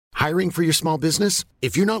Hiring for your small business?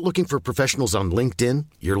 If you're not looking for professionals on LinkedIn,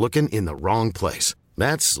 you're looking in the wrong place.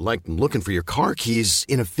 That's like looking for your car keys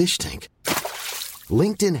in a fish tank.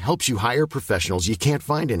 LinkedIn helps you hire professionals you can't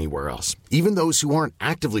find anywhere else, even those who aren't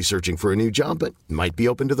actively searching for a new job but might be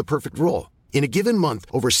open to the perfect role. In a given month,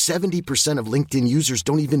 over 70% of LinkedIn users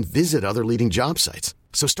don't even visit other leading job sites.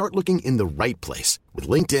 So start looking in the right place. With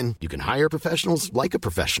LinkedIn, you can hire professionals like a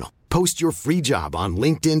professional. Post your free job on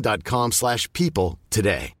linkedin.com/people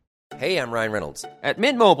today. Hey, I'm Ryan Reynolds. At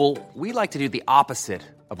Mint Mobile, we like to do the opposite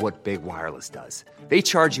of what Big Wireless does. They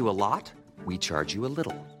charge you a lot, we charge you a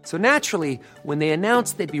little. So naturally, when they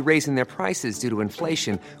announced they'd be raising their prices due to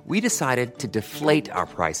inflation, we decided to deflate our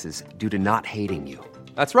prices due to not hating you.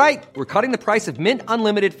 That's right. We're cutting the price of Mint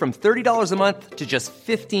Unlimited from $30 a month to just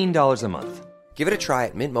 $15 a month. Give it a try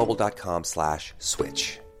at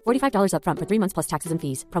mintmobile.com/switch. $45 up front for 3 months plus taxes and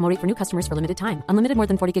fees. Promo rate for new customers for limited time. Unlimited more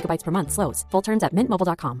than 40 gigabytes per month. Slows full terms at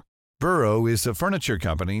mintmobile.com. Burrow is a furniture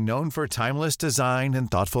company known for timeless design and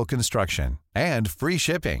thoughtful construction and free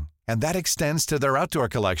shipping, and that extends to their outdoor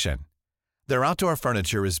collection. Their outdoor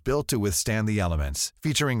furniture is built to withstand the elements,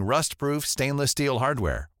 featuring rust-proof stainless steel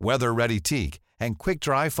hardware, weather-ready teak, and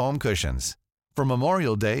quick-dry foam cushions. For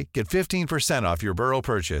Memorial Day, get 15% off your Burrow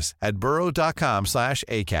purchase at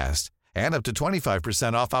burrow.com/acast and up to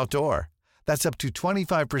 25% off outdoor. That's up to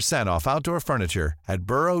 25% off outdoor furniture at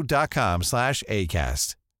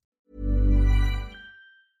burrow.com/acast.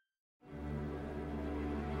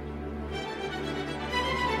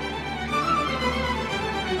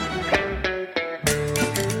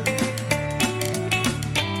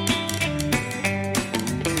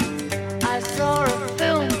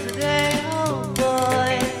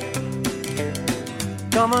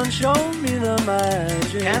 Come and show me the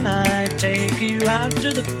magic. Can I take you out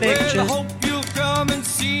to the pictures? Well, I hope you'll come and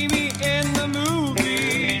see me in the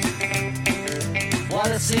movies.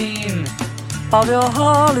 What a scene of your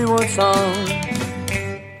Hollywood song.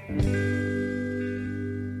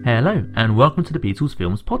 Hello, and welcome to the Beatles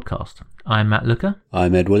Films Podcast. I'm Matt Looker.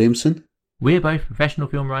 I'm Ed Williamson. We're both professional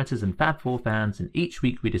film writers and Fab Four fans, and each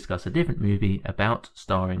week we discuss a different movie about,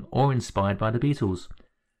 starring, or inspired by the Beatles.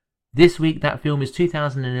 This week, that film is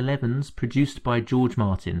 2011's Produced by George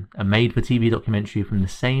Martin, a made-for-TV documentary from the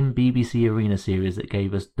same BBC Arena series that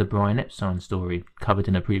gave us the Brian Epstein story, covered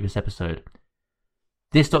in a previous episode.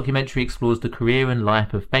 This documentary explores the career and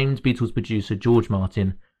life of famed Beatles producer George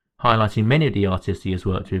Martin, highlighting many of the artists he has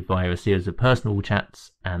worked with via a series of personal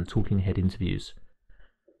chats and talking head interviews.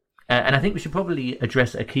 And I think we should probably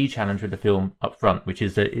address a key challenge with the film up front, which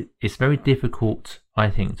is that it's very difficult, I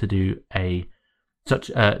think, to do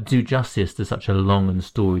justice to such a long and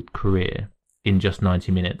storied career in just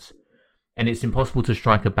 90 minutes. And it's impossible to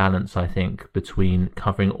strike a balance, I think, between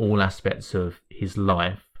covering all aspects of his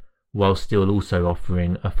life while still also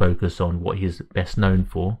offering a focus on what he's best known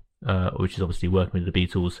for, which is obviously working with the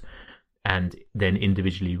Beatles, and then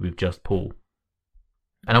individually with just Paul.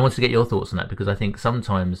 And I want to get your thoughts on that, because I think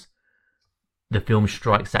sometimes the film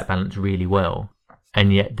strikes that balance really well,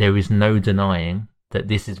 and yet there is no denying that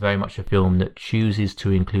this is very much a film that chooses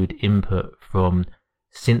to include input from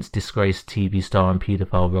since disgraced TV star and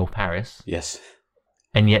paedophile Rolf Harris. Yes.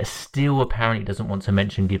 And yet still apparently doesn't want to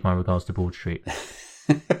mention Give My Regards to Broad Street.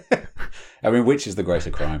 I mean, which is the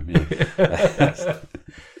greater crime? Yeah.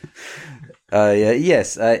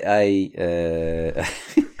 Yes.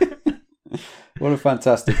 What a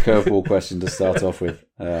fantastic curveball question to start off with.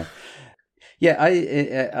 I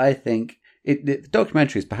think the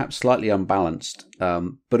documentary is perhaps slightly unbalanced,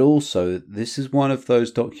 but also this is one of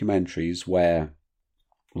those documentaries where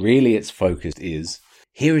really its focus is,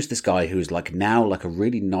 here is this guy who is now like a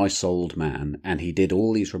really nice old man, and he did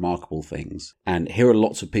all these remarkable things, and here are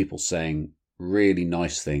lots of people saying really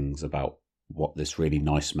nice things about what this really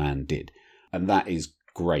nice man did, and that is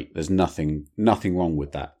great. There's nothing wrong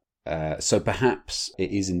with that. So perhaps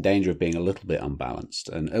it is in danger of being a little bit unbalanced.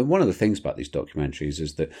 And one of the things about these documentaries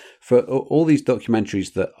is that for all these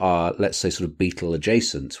documentaries that are, let's say, sort of Beatle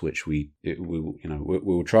adjacent, which we're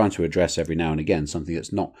trying to address every now and again, something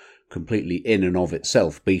that's not completely in and of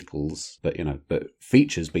itself Beatles, but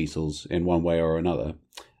features Beatles in one way or another.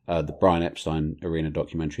 The Brian Epstein Arena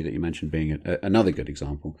documentary that you mentioned being another good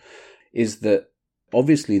example, is that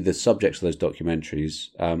obviously the subjects of those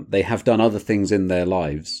documentaries, they have done other things in their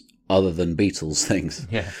lives other than Beatles things.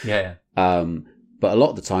 Yeah. But a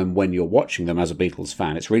lot of the time when you're watching them as a Beatles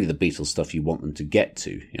fan, it's really the Beatles stuff you want them to get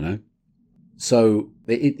to, So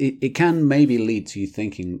it can maybe lead to you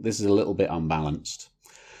thinking this is a little bit unbalanced.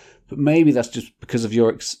 But maybe that's just because of your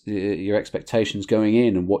expectations going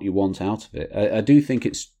in and what you want out of it. I do think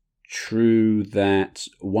it's true that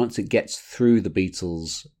once it gets through the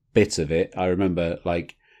Beatles bit of it. I remember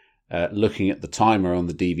like looking at the timer on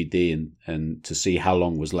the DVD and to see how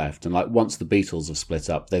long was left. And like once the Beatles have split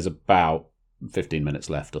up, there's about 15 minutes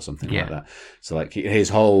left or something like that. So like his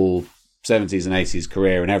whole 70s and 80s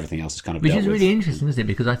career and everything else is kind of which dealt is with. really interesting, isn't it?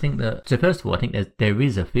 Because I think that, so first of all, I think there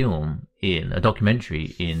is a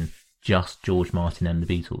documentary in just George Martin and the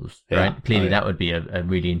Beatles, right? Clearly that would be a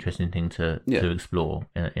really interesting thing to explore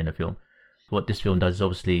in a film. What this film does is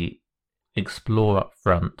obviously explore up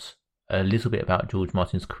front a little bit about George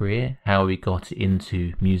Martin's career, how he got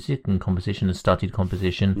into music and composition and studied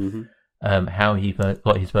composition, how he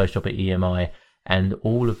got his first job at EMI, and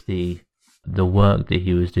all of the work that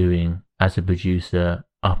he was doing as a producer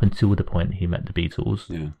up until the point he met the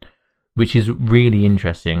Beatles, which is really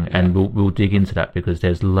interesting. And we'll dig into that because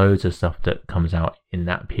there's loads of stuff that comes out in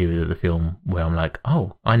that period of the film where I'm like,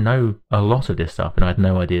 oh, I know a lot of this stuff, and I had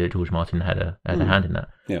no idea that George Martin had a hand in that.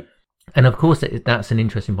 Yeah. And of course, that's an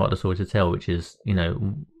interesting part of the story to tell, which is, you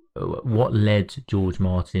know, what led George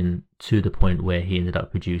Martin to the point where he ended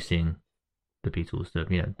up producing the Beatles,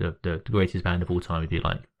 the greatest band of all time, if you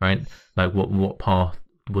like, right? Like, what path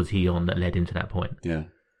was he on that led him to that point? Yeah.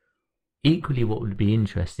 Equally, what would be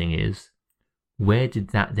interesting is, where did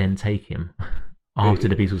that then take him after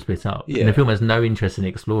the Beatles split up? Yeah. And the film has no interest in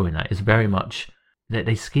exploring that. It's very much that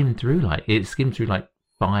they skimmed through like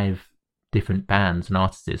 5 different bands and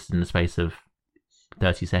artists in the space of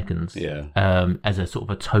 30 seconds. Yeah. As a sort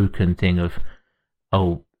of a token thing of,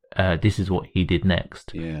 this is what he did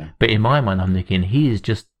next. Yeah. But in my mind, I'm thinking he has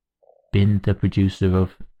just been the producer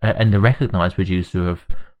of, and the recognised producer of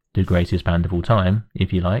the greatest band of all time,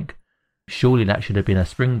 if you like. Surely that should have been a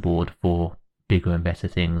springboard for bigger and better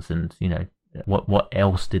things. And, you know, what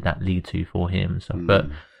else did that lead to for him? So, but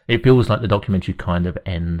it feels like the documentary kind of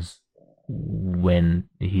ends when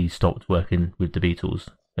he stopped working with the Beatles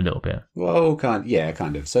a little bit. Well,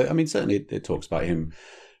 kind of. So, I mean, certainly it talks about him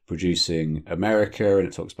producing America, and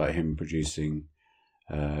it talks about him producing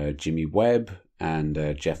Jimmy Webb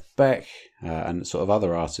and Jeff Beck and sort of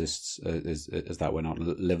other artists as that went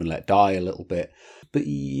on, Live and Let Die a little bit. But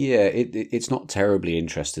yeah, it's not terribly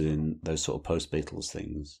interested in those sort of post-Beatles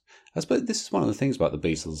things. I suppose this is one of the things about the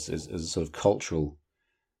Beatles as a sort of cultural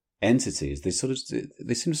entities. They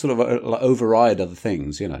seem to sort of like override other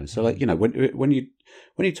things, you know. So like, you know, when you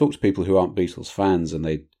talk to people who aren't Beatles fans, and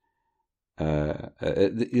they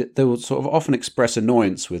will sort of often express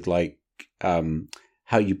annoyance with like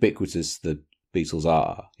how ubiquitous the Beatles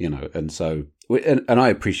are, you know, and so and I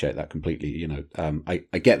appreciate that completely, you know.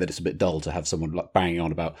 I get that it's a bit dull to have someone like banging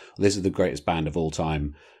on about this is the greatest band of all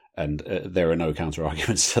time, and there are no counter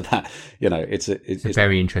arguments to that. You know, it's a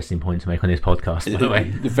very interesting point to make on this podcast, by the way.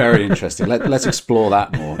 Very interesting. Let's explore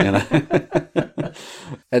that more, you know.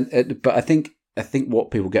 But I think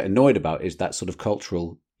what people get annoyed about is that sort of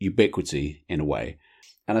cultural ubiquity in a way,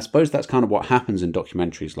 and I suppose that's kind of what happens in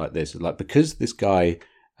documentaries like this. Like, because this guy,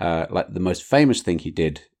 like the most famous thing he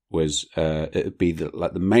did was it'd be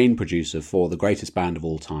the main producer for the greatest band of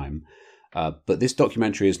all time. But this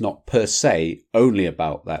documentary is not per se only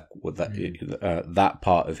about that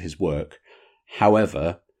part of his work.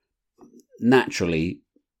 However, naturally,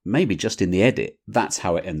 maybe just in the edit, that's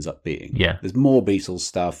how it ends up being. Yeah, there's more Beatles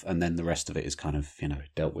stuff, and then the rest of it is kind of, you know,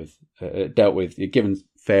 dealt with. You're given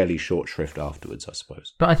fairly short shrift afterwards, I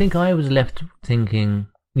suppose. But I think I was left thinking,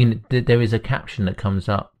 you know, there is a caption that comes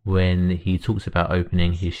up when he talks about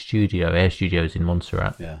opening his studio, Air Studios in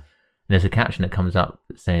Montserrat. Yeah. There's a caption that comes up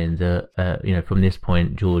saying that, you know, from this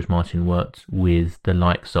point, George Martin worked with the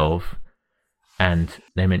likes of, and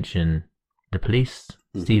they mention the Police,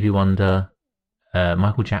 Stevie Wonder,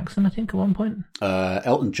 Michael Jackson, I think, at one point.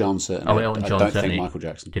 Elton John, certainly. Oh, Elton John, certainly. I don't think Michael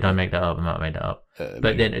Jackson. Did I make that up? I might have made that up.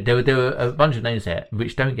 But then there were a bunch of names there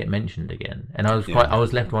which don't get mentioned again, and I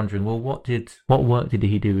was left wondering, well, what work did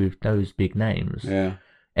he do with those big names? Yeah.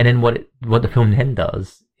 And then what the film then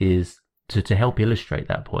does is to help illustrate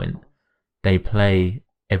that point, they play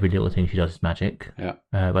Every Little Thing She Does Is Magic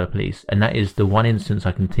by the Police. And that is the one instance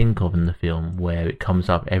I can think of in the film where it comes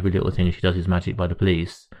up, Every Little Thing She Does Is Magic by the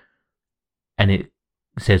Police, and it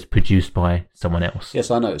says produced by someone else. Yes,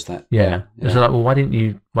 I noticed that. Yeah. So like, well, why didn't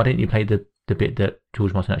you play the bit that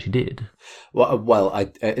George Martin actually did? Well,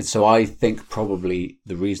 I think probably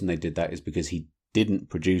the reason they did that is because he didn't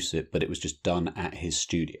produce it, but it was just done at his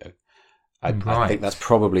studio. I think that's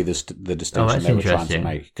probably the distinction they were trying to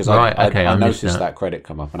make, because I noticed that credit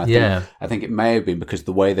come up, and I think it may have been because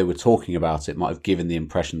the way they were talking about it might have given the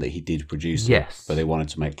impression that he did produce it, but they wanted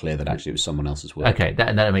to make clear that actually it was someone else's work. Okay,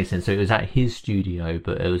 that makes sense. So it was at his studio,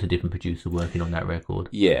 but it was a different producer working on that record.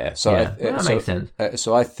 Yeah, so that makes sense.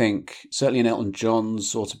 So I think certainly in Elton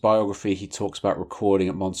John's autobiography, he talks about recording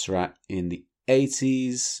at Montserrat in the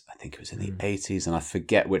 80s. I think it was in the 80s, and I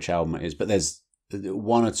forget which album it is, but there's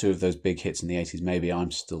one or two of those big hits in the 80s, maybe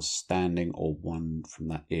I'm Still Standing or one from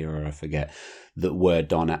that era, I forget, that were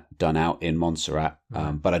done out in Montserrat.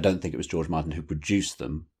 But I don't think it was George Martin who produced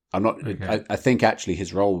them. I think actually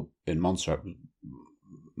his role in Montserrat was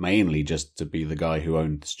mainly just to be the guy who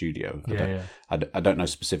owned the studio. I don't know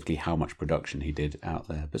specifically how much production he did out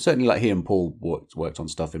there, but certainly like he and Paul worked on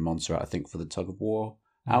stuff in Montserrat, I think, for the Tug of War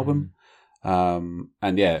album. It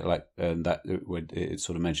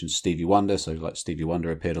sort of mentions Stevie Wonder, so like Stevie Wonder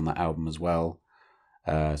appeared on that album as well.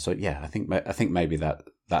 I think maybe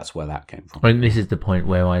that's where that came from. Well, this is the point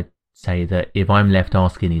where I say that if I'm left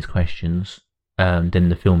asking these questions, then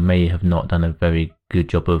the film may have not done a very good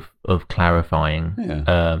job of clarifying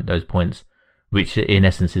those points, which in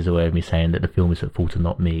essence is a way of me saying that the film is at fault and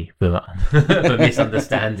not me for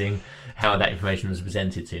misunderstanding how that information was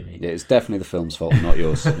presented to me. Yeah, it's definitely the film's fault, not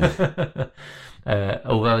yours.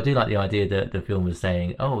 Although I do like the idea that the film was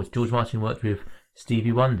saying, George Martin worked with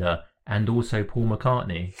Stevie Wonder and also Paul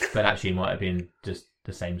McCartney, but actually it might have been just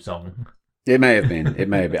the same song. It may have been.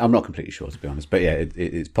 I'm not completely sure, to be honest, but yeah,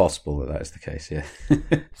 it's possible that is the case, yeah.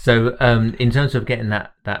 So in terms of getting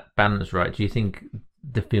that balance right, do you think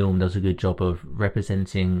the film does a good job of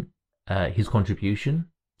representing his contribution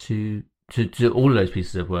to all of those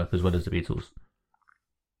pieces of work as well as the Beatles?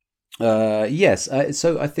 Yes.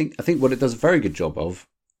 So I think what it does a very good job of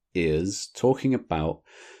is talking about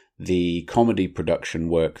the comedy production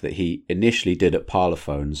work that he initially did at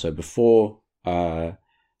Parlophone. So before the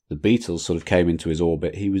Beatles sort of came into his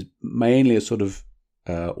orbit, he was mainly a sort of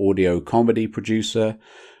audio comedy producer,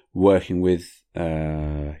 working with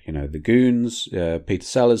the Goons, Peter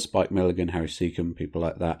Sellers, Spike Milligan, Harry Secombe, people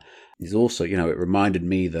like that. He's also, it reminded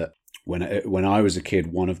me that when I was a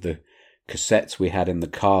kid, one of the cassettes we had in the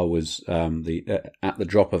car was At the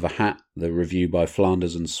Drop of a Hat, the review by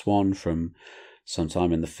Flanders and Swan from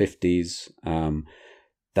sometime in the 50s.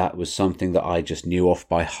 That was something that I just knew off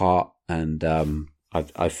by heart, and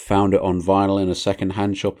I found it on vinyl in a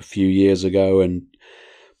second-hand shop a few years ago and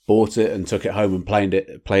bought it and took it home and played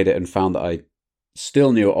it and found that I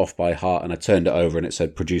still knew it off by heart, and I turned it over and it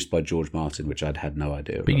said produced by George Martin, which I'd had no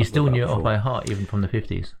idea about. But you still knew it off by heart, even from the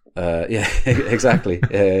 50s. Yeah, exactly.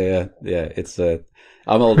 Yeah. It's I'm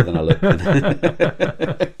older than I look.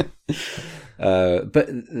 But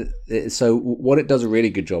so what it does a really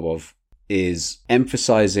good job of is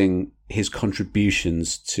emphasizing his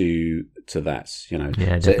contributions to that.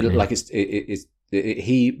 Yeah, so definitely.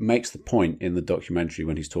 He makes the point in the documentary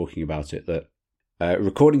when he's talking about it that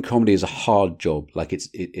recording comedy is a hard job. Like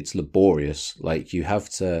it's laborious. Like you have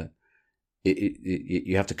to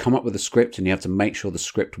come up with a script, and you have to make sure the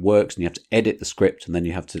script works, and you have to edit the script, and then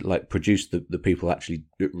you have to like produce the people actually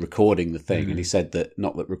recording the thing. And he said that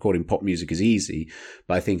not that recording pop music is easy,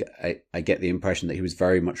 but I think I get the impression that he was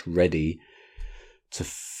very much ready to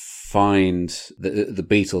find the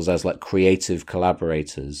Beatles as like creative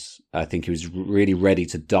collaborators. I think he was really ready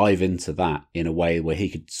to dive into that in a way where he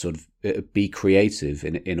could sort of be creative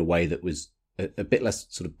in a way that was a bit less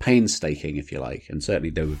sort of painstaking, if you like. And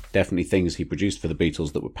certainly there were definitely things he produced for the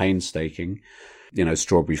Beatles that were painstaking.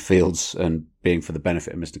 Strawberry Fields and Being for the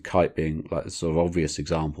Benefit of Mr. Kite being like sort of obvious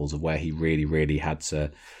examples of where he really, really had to,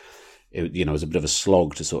 it was a bit of a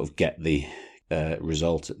slog to sort of get the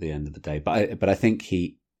result at the end of the day. But I think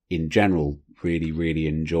he, in general, really, really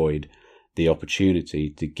enjoyed the opportunity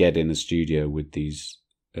to get in a studio with these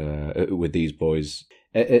boys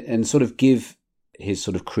and sort of give his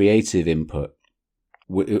sort of creative input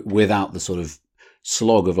without the sort of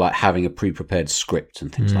slog of like having a pre-prepared script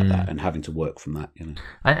and things like that, and having to work from that. And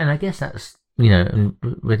I guess that's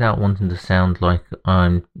without wanting to sound like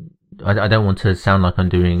I don't want to sound like I'm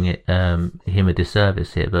doing him a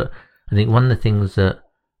disservice here, but I think one of the things that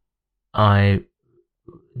I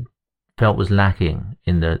felt was lacking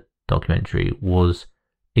in the documentary was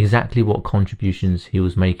exactly what contributions he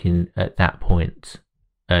was making at that point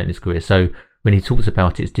in his career. So when he talks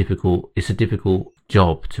about it's difficult, it's a difficult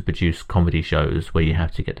job to produce comedy shows where you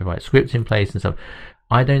have to get the right scripts in place and stuff.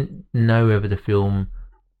 I don't know whether the film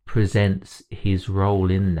presents his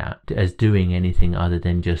role in that as doing anything other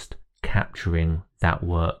than just capturing that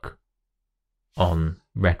work on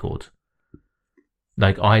record.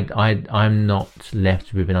 Like I'm not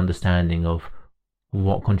left with an understanding of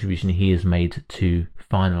what contribution he has made to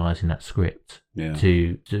finalising that script,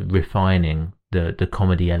 to refining the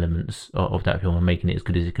comedy elements of that film and making it as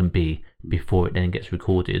good as it can be before it then gets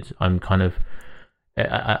recorded. I'm kind of,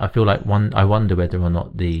 I feel like I wonder whether or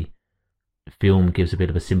not the film gives a bit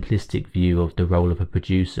of a simplistic view of the role of a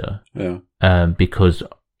producer, because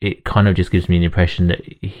it kind of just gives me an impression that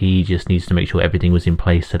he just needs to make sure everything was in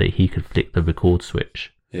place so that he could flick the record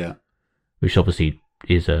switch. Yeah, which obviously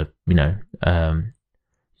is a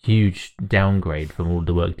huge downgrade from all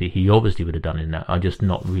the work that he obviously would have done in that. I'm just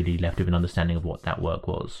not really left with an understanding of what that work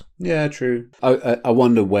was. Yeah, true. I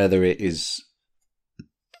wonder whether it is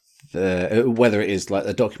like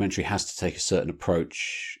the documentary has to take a certain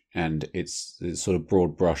approach, and it's sort of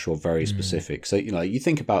broad brush or very specific. So you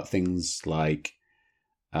think about things like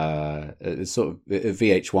sort of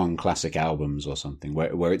VH1 classic albums or something,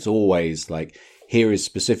 where it's always like, here is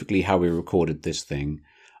specifically how we recorded this thing.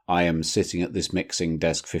 I am sitting at this mixing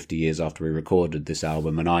desk 50 years after we recorded this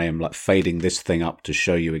album, and I am like fading this thing up to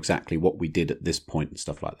show you exactly what we did at this point and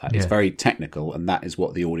stuff like that. Yeah. It's very technical, and that is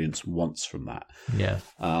what the audience wants from that. Yeah.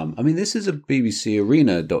 I mean, this is a BBC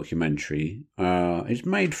Arena documentary. It's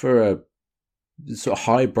made for a sort of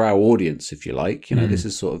highbrow audience, if you like. This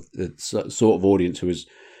is sort of the sort of audience who is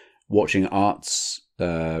watching arts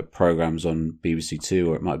programs on BBC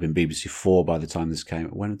Two, or it might have been BBC Four by the time this came.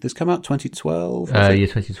 When did this come out? 2012. Yeah,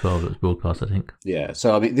 2012. It was broadcast, I think. Yeah.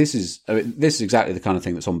 So I mean, this is exactly the kind of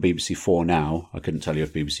thing that's on BBC Four now. I couldn't tell you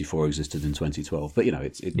if BBC Four existed in 2012, but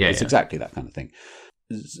it's exactly that kind of thing.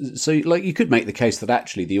 So, like, you could make the case that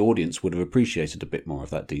actually the audience would have appreciated a bit more of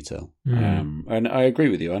that detail. And I agree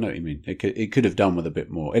with you. I know what you mean. It could have done with a bit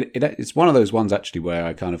more. It's one of those ones actually where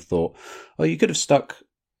I kind of thought, oh, you could have stuck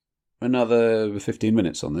another 15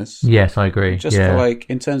 minutes on this. Yes, I agree. Just for, like,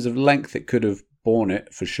 in terms of length, it could have borne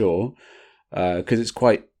it for sure, because it's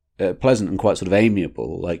quite pleasant and quite sort of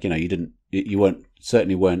amiable. Like, you weren't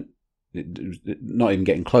not even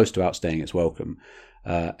getting close to outstaying its welcome.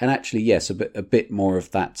 And actually, yes, a bit more of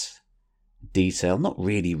that detail, not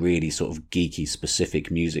really sort of geeky specific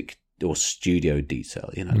music or studio detail,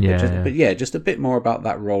 just a bit more about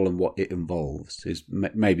that role and what it involves is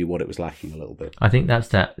maybe what it was lacking a little bit. I think that's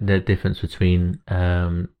the difference between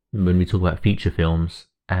when we talk about feature films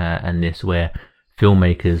and this, where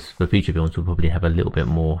filmmakers for feature films will probably have a little bit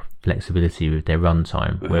more flexibility with their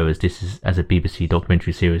runtime, whereas this is, as a BBC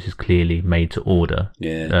documentary series, is clearly made to order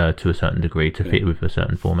to a certain degree to fit with a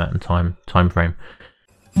certain format and time frame.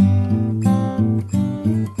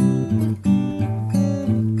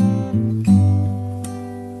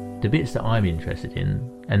 The bits that I'm interested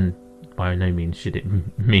in, and by no means should it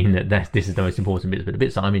mean that this is the most important bits, but the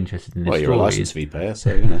bits that I'm interested in, you're a license fee payer,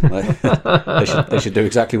 so they should do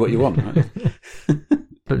exactly what you want, right?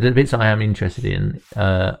 But the bits that I am interested in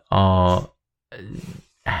are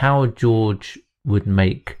how George would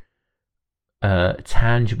make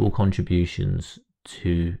tangible contributions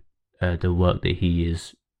to the work that he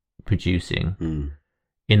is producing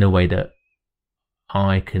in a way that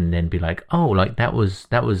I can then be like, oh, like that was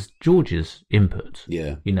George's input.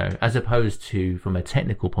 Yeah. As opposed to from a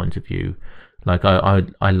technical point of view, like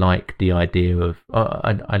I like the idea of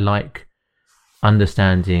I like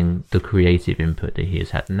understanding the creative input that he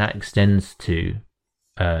has had, and that extends to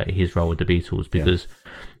his role with the Beatles, because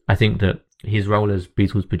I think that his role as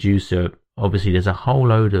Beatles producer, obviously there's a whole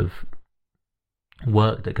load of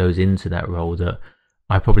work that goes into that role that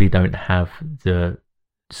I probably don't have the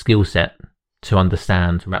skill set to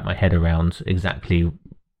understand, to wrap my head around exactly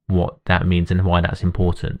what that means and why that's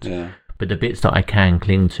important. Yeah. But the bits that I can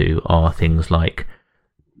cling to are things like,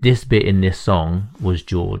 this bit in this song was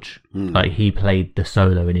George. Like, he played the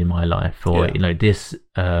solo in My Life, or this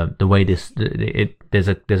the way this there's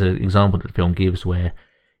an example that the film gives where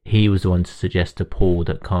he was the one to suggest to Paul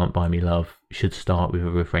that Can't Buy Me Love should start with a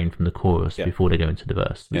refrain from the chorus before they go into the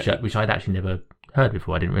verse, which I'd actually never heard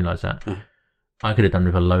before. I didn't realise that. I could have done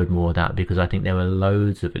with a load more of that, because I think there were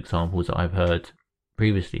loads of examples that I've heard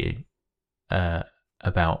previously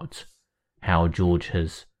about how George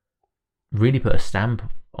has really put a stamp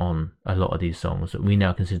on a lot of these songs that we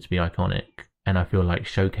now consider to be iconic. And I feel like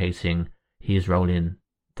showcasing his role in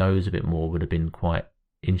those a bit more would have been quite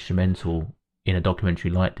instrumental in a documentary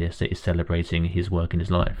like this that is celebrating his work in his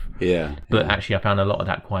life. Yeah. But actually I found a lot of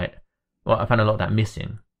that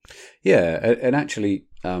missing. Yeah, and actually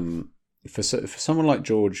for someone like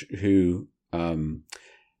George, who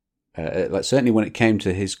like certainly when it came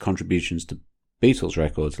to his contributions to Beatles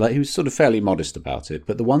records, like, he was sort of fairly modest about it,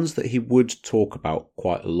 but the ones that he would talk about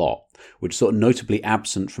quite a lot, which sort of notably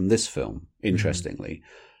absent from this film, interestingly,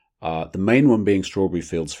 The main one being Strawberry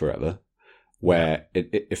Fields Forever, where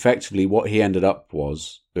it effectively what he ended up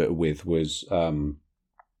with was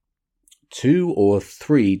 2 or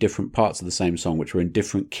 3 different parts of the same song, which were in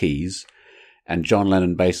different keys. And John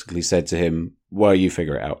Lennon basically said to him, "Well, you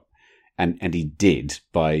figure it out." And he did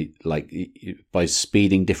by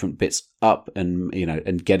speeding different bits up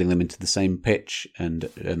and getting them into the same pitch and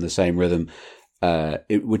the same rhythm,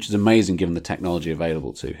 which is amazing given the technology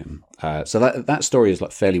available to him. So that story is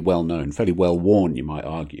like fairly well known, fairly well worn, you might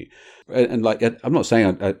argue. And like, I'm not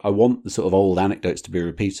saying I want the sort of old anecdotes to be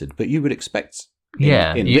repeated, but you would expect. You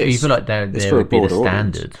feel like there would be the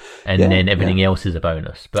standard, and then everything else is a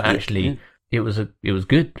bonus. But actually, it was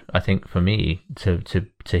good, I think, for me to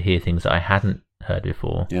hear things that I hadn't heard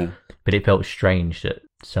before. Yeah. But it felt strange that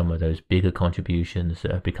some of those bigger contributions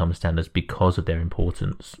that have become standards because of their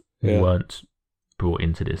importance weren't brought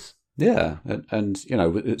into this. Yeah, and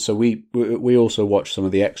so we also watched some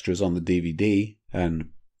of the extras on the DVD, and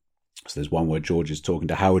so there's one where George is talking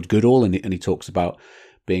to Howard Goodall, and he talks about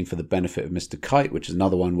being for the benefit of Mr. Kite, which is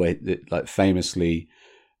another one where, like, famously,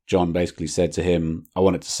 John basically said to him, "I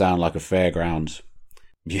want it to sound like a fairground.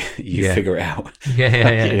 You figure it out."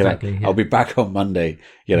 Exactly. I'll be back on Monday.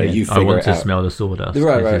 You figure it out. I want to smell the sawdust.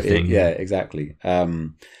 Right. Yeah, exactly.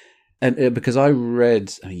 And because I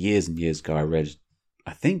read years and years ago,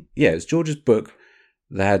 I think it's George's book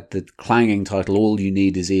that had the clanging title "All You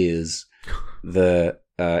Need Is Ears."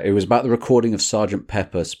 It was about the recording of Sgt.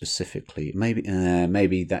 Pepper specifically. Maybe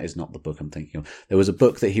that is not the book I'm thinking of. There was a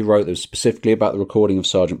book that he wrote that was specifically about the recording of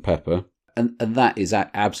Sgt. Pepper, and that is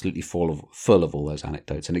absolutely full of all those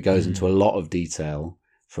anecdotes, and it goes into a lot of detail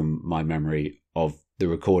from my memory of the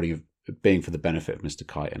recording of being for the benefit of Mr.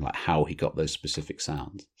 Kite and like how he got those specific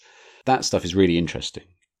sounds. That stuff is really interesting,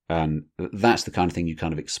 and that's the kind of thing you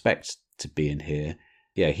kind of expect to be in here.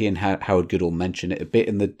 Yeah, he and Howard Goodall mention it a bit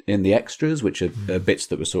in the extras, which are bits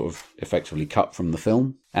that were sort of effectively cut from the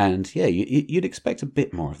film. And you'd expect a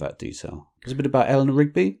bit more of that detail. There's a bit about Eleanor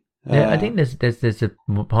Rigby. I think there's a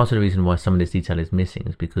part of the reason why some of this detail is missing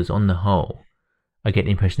is because on the whole, I get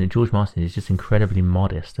the impression that George Martin is just incredibly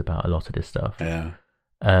modest about a lot of this stuff. Yeah.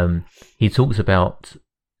 He talks about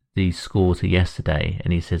the score to Yesterday,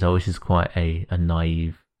 and he says, "Oh, this is quite a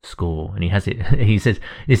naive score," and he has it. He says,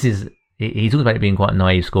 "This is." He talks about it being quite a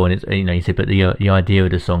naive score, and it's, he said, but the idea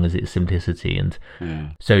of the song is its simplicity, and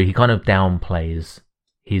so he kind of downplays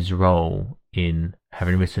his role in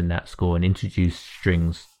having written that score and introduced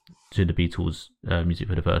strings to the Beatles' music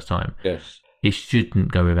for the first time. Yes, it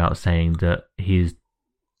shouldn't go without saying that he's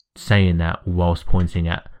saying that whilst pointing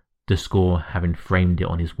at the score having framed it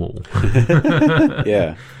on his wall.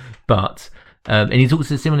 Yeah, but and he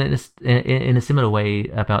talks in a similar way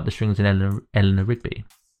about the strings in Eleanor Rigby.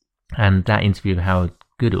 And that interview with Howard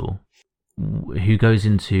Goodall, who goes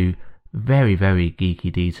into very, very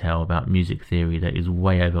geeky detail about music theory that is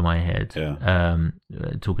way over my head,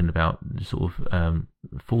 talking about sort of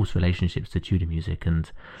false relationships to Tudor music and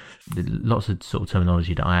lots of sort of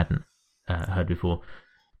terminology that I hadn't heard before.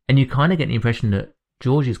 And you kind of get the impression that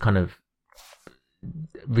George is kind of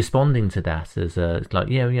responding to that as like,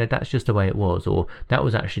 that's just the way it was, or that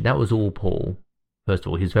was all Paul. First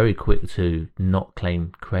of all, he's very quick to not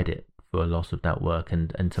claim credit for a loss of that work,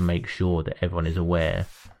 and to make sure that everyone is aware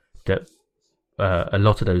that a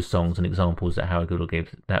lot of those songs and examples that Howard Goodall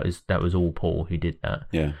gave, that was all Paul who did that.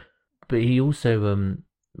 Yeah. But he also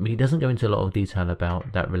he doesn't go into a lot of detail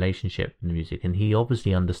about that relationship in the music, and he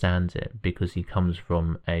obviously understands it because he comes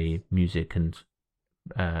from a music and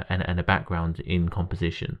a background in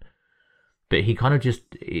composition. But he kind of just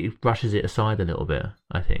brushes it aside a little bit,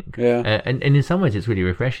 I think. Yeah. And in some ways, it's really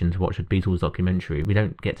refreshing to watch a Beatles documentary. We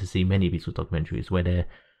don't get to see many Beatles documentaries where there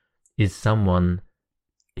is someone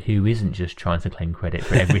who isn't just trying to claim credit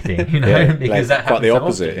for everything, because that quite the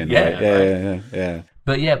opposite in a way. Yeah.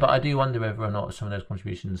 But I do wonder whether or not some of those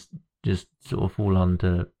contributions just sort of fall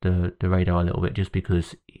under the radar a little bit, just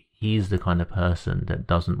because he's the kind of person that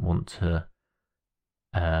doesn't want to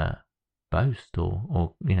boast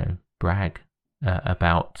or brag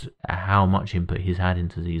about how much input he's had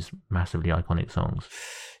into these massively iconic songs.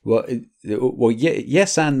 Well,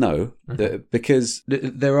 yes and no, because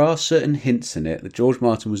there are certain hints in it that George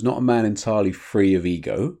Martin was not a man entirely free of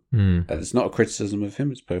ego. It's not a criticism of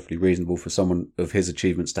him. It's perfectly reasonable for someone of his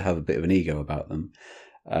achievements to have a bit of an ego about them.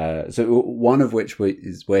 So one of which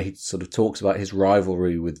is where he sort of talks about his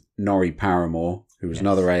rivalry with Norrie Paramore, who was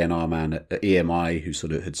another A&R man at EMI who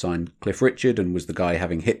sort of had signed Cliff Richard and was the guy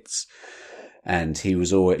having hits. And he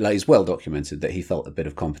was always, like, it's well documented that he felt a bit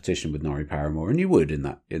of competition with Norrie Paramore, and you would in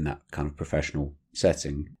that kind of professional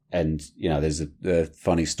setting. And, you know, there's a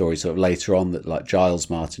funny story sort of later on that, like, Giles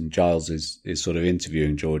is sort of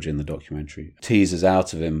interviewing George in the documentary, teases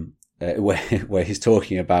out of him where he's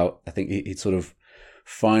talking about, I think he sort of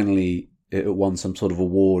finally won some sort of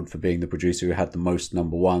award for being the producer who had the most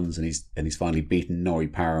number ones, and he's finally beaten Norrie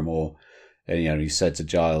Paramore. And, you know, he said to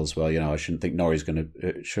Giles, well, you know, I shouldn't think Norrie's going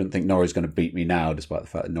to beat me now, despite the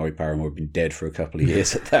fact that Norrie Paramore had been dead for a couple of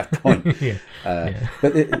years at that point.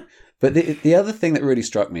 But the other thing that really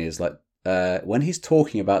struck me is, like, when he's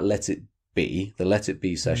talking about Let It Be, the Let It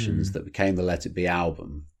Be sessions that became the Let It Be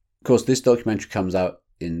album. Of course, this documentary comes out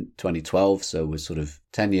in 2012, so we're sort of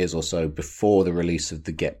 10 years or so before the release of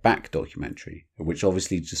the Get Back documentary, which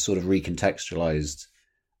obviously just sort of recontextualized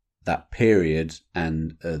that period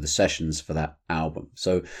and the sessions for that album.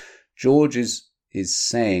 So George is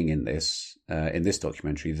saying in this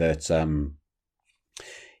documentary that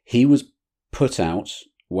he was put out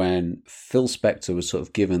when Phil Spector was sort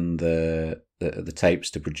of given the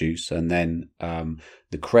tapes to produce, and then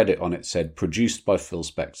the credit on it said produced by Phil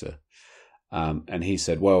Spector, and he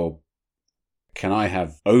said, well, can I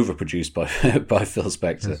have overproduced by Phil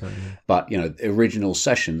Spector? Right, yeah. But, you know, original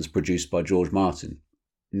sessions produced by George Martin.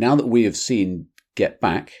 Now that we have seen Get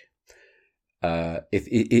Back,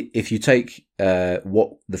 if you take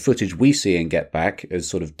what the footage we see in Get Back as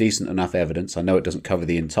sort of decent enough evidence, I know it doesn't cover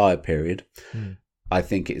the entire period. I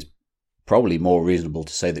think it's probably more reasonable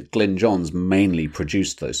to say that Glyn Johns mainly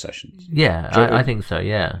produced those sessions. Yeah, I think so,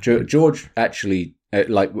 yeah. George actually,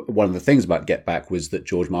 like, one of the things about Get Back was that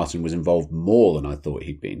George Martin was involved more than I thought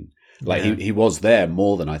he'd been. Like, yeah. he was there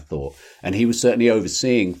more than I thought. And he was certainly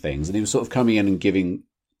overseeing things, and he was sort of coming in and giving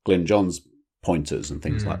Glyn Johns pointers and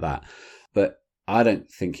things like that. But I don't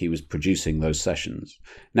think he was producing those sessions.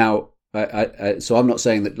 Now, so I'm not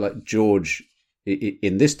saying that, like, George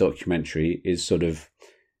in this documentary is sort of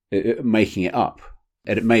making it up.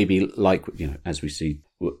 And it may be like, you know, as we see,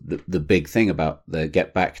 the big thing about the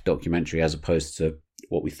Get Back documentary as opposed to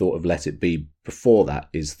what we thought of Let It Be before that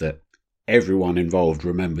is that everyone involved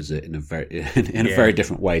remembers it in a very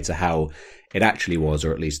different way to how it actually was,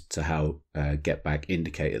 or at least to how Get Back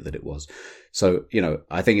indicated that it was. So, you know,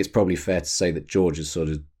 I think it's probably fair to say that George has sort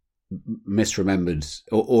of misremembered,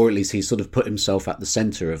 or at least he sort of put himself at the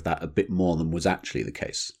center of that a bit more than was actually the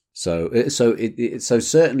case. So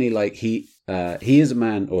certainly, like, he was a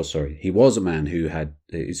man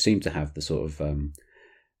who seemed to have the sort of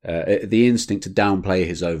the instinct to downplay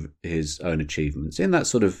his own achievements in that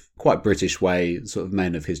sort of quite British way. Sort of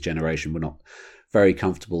men of his generation were not very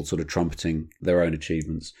comfortable sort of trumpeting their own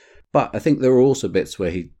achievements. But I think there were also bits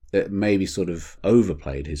where he maybe sort of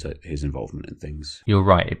overplayed his involvement in things. You're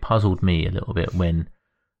right. It puzzled me a little bit when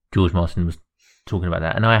George Martin was talking about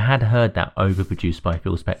that, and I had heard that overproduced by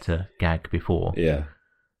Phil Spector gag before. Yeah.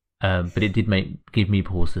 But it did give me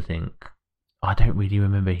pause to think. I don't really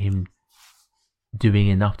remember him doing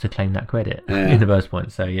enough to claim that credit in the first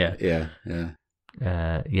point. So yeah.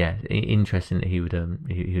 Interesting that he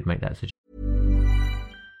would make that suggestion.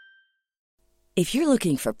 If you're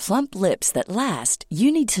looking for plump lips that last, you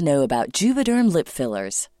need to know about Juvederm lip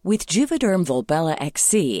fillers. With Juvederm Volbella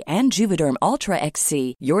XC and Juvederm Ultra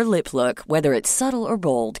XC, your lip look, whether it's subtle or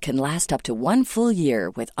bold, can last up to 1 full year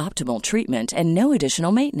with optimal treatment and no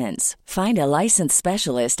additional maintenance. Find a licensed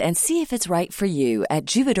specialist and see if it's right for you at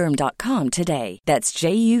Juvederm.com today. That's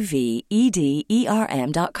JUVEDERM.com.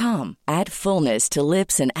 Add fullness to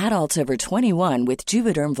lips in adults over 21 with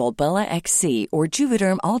Juvederm Volbella XC or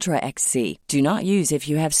Juvederm Ultra XC. Do not use if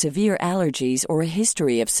you have severe allergies or a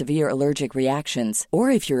history of severe allergic reactions, or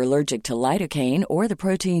if you're allergic to lidocaine or the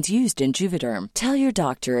proteins used in Juvederm. Tell your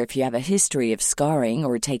doctor if you have a history of scarring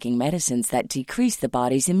or taking medicines that decrease the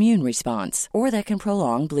body's immune response or that can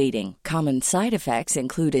prolong bleeding. Common side effects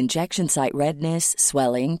include injection site redness,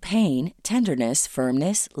 swelling, pain, tenderness,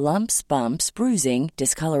 firmness, lumps, bumps, bruising,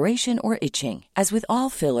 discoloration, or itching. As with all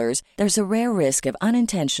fillers, there's a rare risk of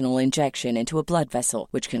unintentional injection into a blood vessel,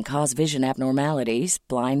 which can cause vision abnormalities,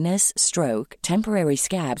 blindness, stroke, temporary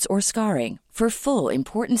scabs, or scarring. For full,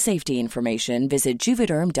 important safety information, visit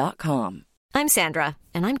Juvederm.com. I'm Sandra,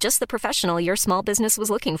 and I'm just the professional your small business was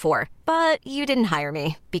looking for. But you didn't hire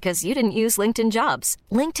me because you didn't use LinkedIn Jobs.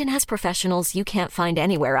 LinkedIn has professionals you can't find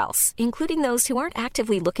anywhere else, including those who aren't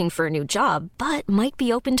actively looking for a new job, but might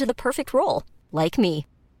be open to the perfect role, like me.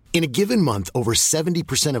 In a given month, over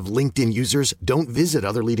 70% of LinkedIn users don't visit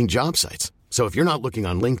other leading job sites. So if you're not looking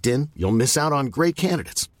on LinkedIn, you'll miss out on great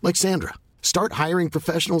candidates like Sandra. Start hiring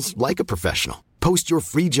professionals like a professional. Post your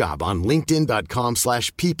free job on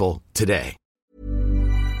linkedin.com/people today.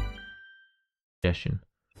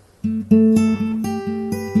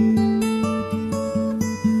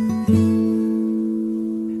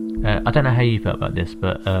 I don't know how you felt about this,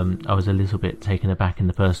 but I was a little bit taken aback in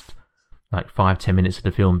the first 5-10 minutes of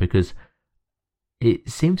the film, because it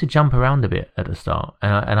seemed to jump around a bit at the start,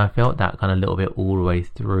 and I felt that kind of little bit all the way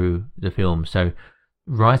through the film. So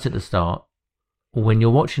right at the start, when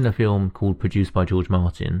you're watching a film produced by George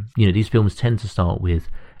Martin, these films tend to start with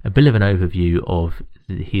a bit of an overview of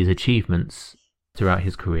his achievements throughout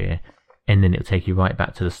his career, and then it'll take you right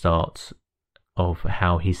back to the start of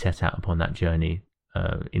how he set out upon that journey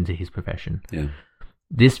into his profession. Yeah.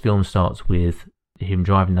 This film starts with him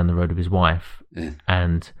driving down the road with his wife,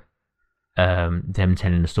 and them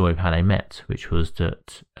telling the story of how they met, which was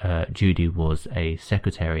that Judy was a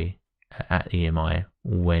secretary at EMI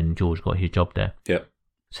when George got his job there. Yeah.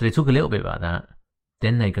 So they talk a little bit about that.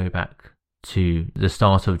 Then they go back to the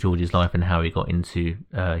start of George's life and how he got into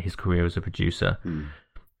his career as a producer.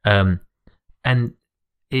 And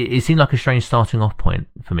it seemed like a strange starting off point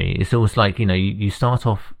for me. It's almost like, you start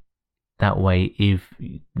off that way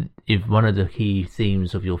if one of the key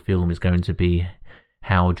themes of your film is going to be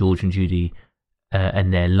how George and Judy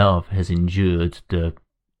and their love has endured the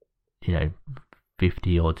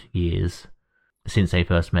 50 odd years since they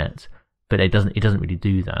first met, but it doesn't really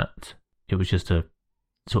do that. It was just a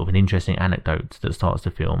sort of an interesting anecdote that starts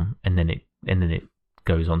the film, and then it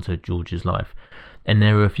goes on to George's life. And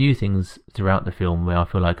there are a few things throughout the film where I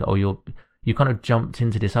feel like, you kind of jumped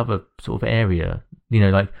into this other sort of area,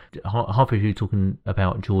 like halfway through talking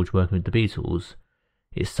about George working with the Beatles,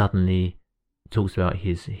 it suddenly talks about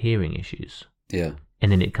his hearing issues. Yeah.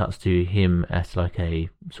 And then it cuts to him at a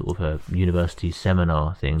sort of a university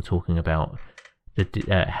seminar thing, talking about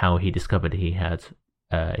how he discovered he had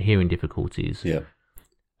hearing difficulties. Yeah.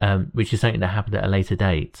 Which is something that happened at a later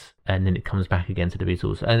date, and then it comes back again to the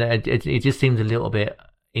Beatles, and it just seems a little bit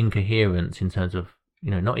incoherent in terms of,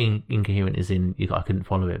 not incoherent as in I couldn't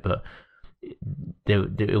follow it, but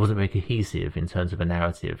it wasn't very cohesive in terms of a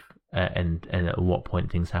narrative, and at what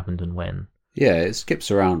point things happened and when. Yeah, it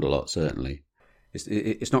skips around a lot, certainly.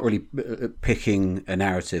 It's not really picking a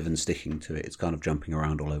narrative and sticking to it. It's kind of jumping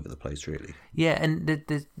around all over the place, really. Yeah, and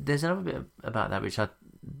there's another bit about that which I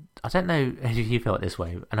don't know if you felt this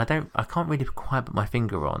way, and I can't really quite put my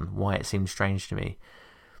finger on why it seems strange to me.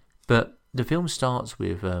 But the film starts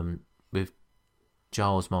with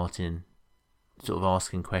Giles Martin sort of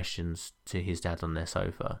asking questions to his dad on their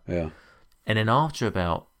sofa. Yeah. And then after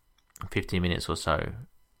about 15 minutes or so,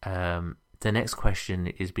 the next question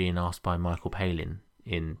is being asked by Michael Palin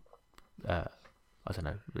in, I don't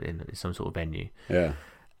know, in some sort of venue. Yeah.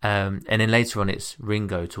 And then later on it's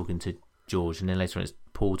Ringo talking to George, and then later on it's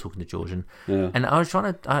Paul talking to George. And I was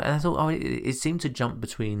I thought, it seemed to jump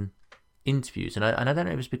between interviews. And I don't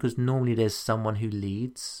know if it's because normally there's someone who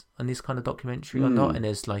leads on this kind of documentary or not, and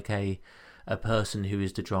there's a person who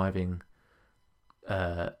is the driving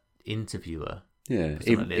interviewer. Yeah,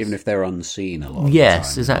 even if they're unseen a lot.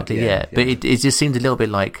 Yes, of the time. Exactly. Yeah. But it just seemed a little bit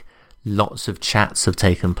like lots of chats have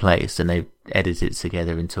taken place, and they've edited it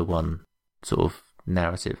together into one sort of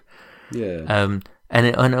narrative. Yeah.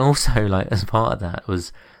 And also as part of that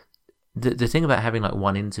was the thing about having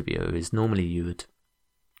one interviewer is normally you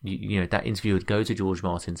that interviewer would go to George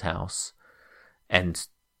Martin's house and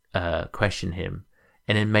question him,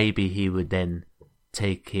 and then maybe he would then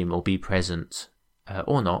take him or be present.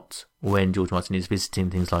 Or not, when George Martin is visiting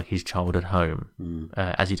things like his childhood home,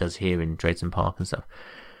 as he does here in Drayton Park and stuff.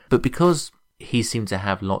 But because he seemed to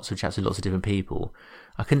have lots of chats with lots of different people,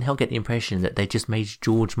 I couldn't help get the impression that they just made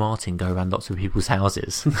George Martin go around lots of people's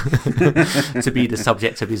houses to be the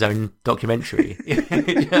subject of his own documentary. You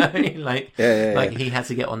know what I mean? He had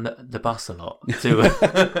to get on the bus a lot to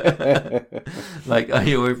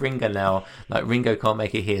you're with Ringo now. Ringo can't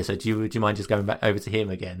make it here, so do you mind just going back over to him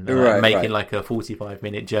again? Making a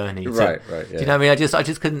 45-minute journey. Right. Yeah. Do you know what I mean? I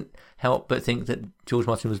just couldn't help but think that George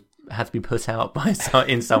Martin had to be put out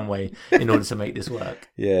in some way in order to make this work.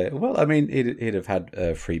 Yeah, well, I mean, he'd have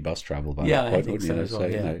had free bus travel by that point, I think so.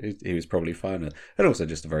 So he was probably fine. And also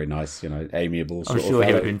just a very nice, amiable sort of. I'm sure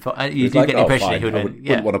he would have been fine. You do get the impression he would have been.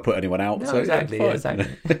 Wouldn't want to put anyone out. No, so exactly.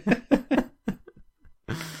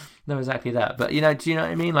 No, exactly that. But do you know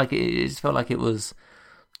what I mean? It just felt like it was.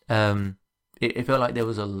 It felt like there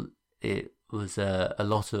was a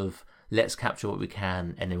lot of let's capture what we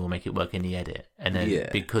can and then we'll make it work in the edit. And then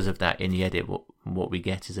because of that, in the edit, what we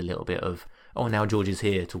get is a little bit of, now George is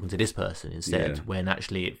here talking to this person instead, when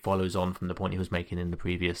actually it follows on from the point he was making in the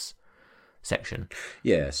previous section.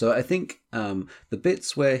 Yeah, so I think the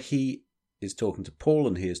bits where he is talking to Paul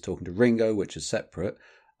and he is talking to Ringo, which is separate,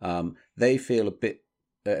 they feel a bit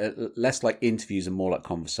less like interviews and more like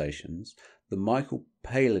conversations. the Michael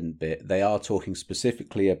Palin bit, they are talking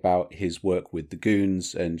specifically about his work with the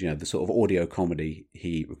Goons and, the sort of audio comedy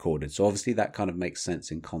he recorded. So obviously that kind of makes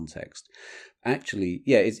sense in context. Actually,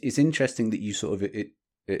 yeah, it's interesting that you sort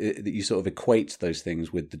of equate those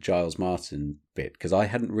things with the Giles Martin bit, because I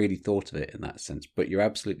hadn't really thought of it in that sense. But you're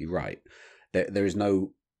absolutely right. There is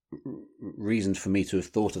no reason for me to have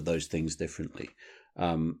thought of those things differently.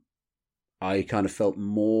 I kind of felt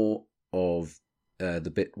more of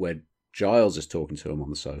the bit where Giles is talking to him on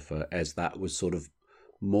the sofa as that was sort of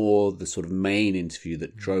more the sort of main interview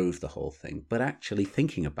that drove the whole thing. But actually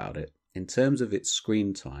thinking about it, in terms of its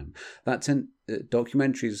screen time,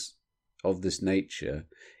 documentaries of this nature,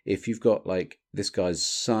 if you've got like this guy's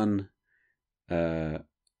son,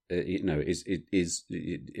 is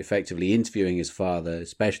effectively interviewing his father,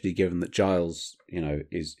 especially given that Giles,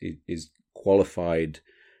 is qualified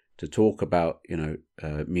to talk about,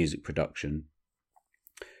 music production.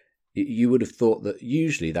 You would have thought that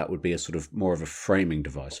usually that would be a sort of more of a framing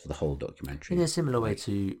device for the whole documentary. In a similar way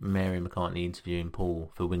to Mary McCartney interviewing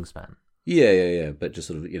Paul for Wingspan. Yeah, but just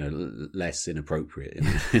sort of, less inappropriate in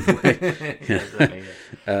a way. Exactly,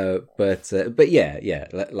 yeah. But yeah,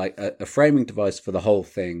 like a framing device for the whole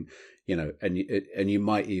thing, and you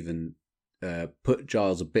might even put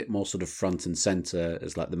Giles a bit more sort of front and center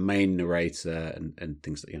as like the main narrator and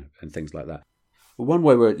things, and things like that. But one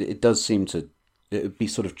way where it does seem to be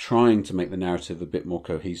sort of trying to make the narrative a bit more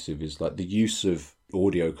cohesive is like the use of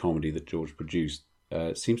audio comedy that George produced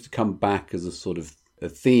seems to come back as a sort of a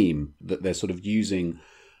theme that they're sort of using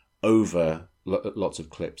over lots of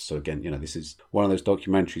clips. So again, this is one of those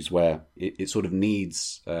documentaries where it sort of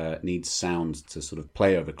needs sound to sort of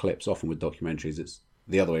play over clips. Often with documentaries, it's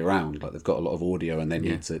the other way around. Like they've got a lot of audio and they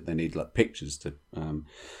need like pictures to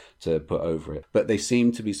put over it. But they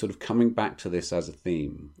seem to be sort of coming back to this as a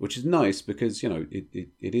theme, which is nice because it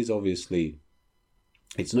is obviously.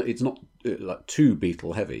 It's not like too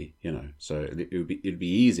Beatle heavy, So it'd be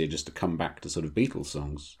easier just to come back to sort of Beatles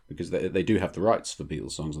songs because they do have the rights for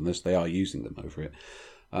Beatles songs on this. They are using them over it,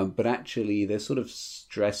 but actually they're sort of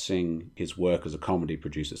stressing his work as a comedy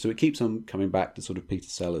producer. So it keeps on coming back to sort of Peter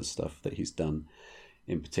Sellers stuff that he's done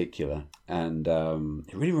in particular, and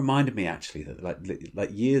it really reminded me actually that like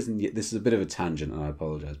years and years. This is a bit of a tangent, and I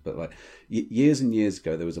apologise, but like years and years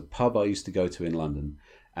ago, there was a pub I used to go to in London,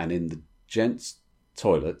 and in the gents'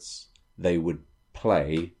 toilets they would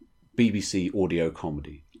play BBC audio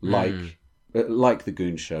comedy like the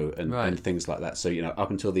Goon Show and things like that. So up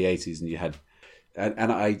until the 80s, and you had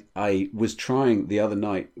and I was trying the other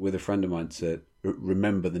night with a friend of mine to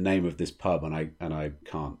remember the name of this pub, and I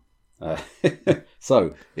can't.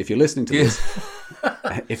 So if you're listening to this,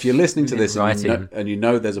 and you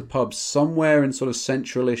know there's a pub somewhere in sort of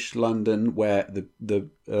central-ish London where the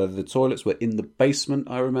toilets were in the basement,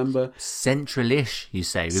 I remember. Central-ish, you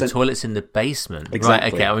say, with toilets in the basement. Exactly.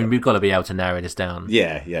 Right, okay, I mean, we've got to be able to narrow this down.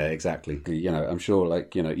 Yeah, exactly. I'm sure,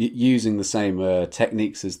 using the same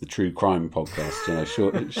techniques as the True Crime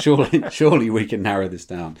podcast, surely we can narrow this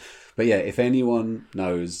down. But yeah, if anyone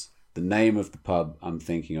knows the name of the pub I'm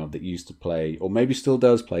thinking of that used to play, or maybe still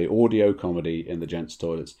does play, audio comedy in the gents'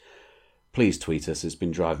 toilets, please tweet us. It's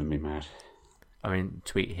been driving me mad. I mean,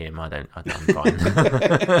 tweet him. I'm fine.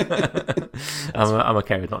 I'm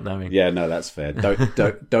okay with not knowing. Yeah, no, that's fair.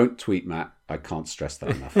 Don't tweet Matt. I can't stress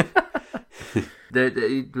that enough.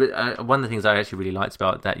 One of the things I actually really liked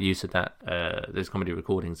about that use of those comedy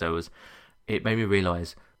recordings, though, was it made me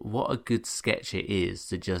realise what a good sketch it is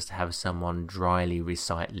to just have someone dryly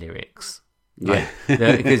recite lyrics. Yeah,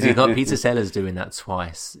 because you've got Peter Sellers doing that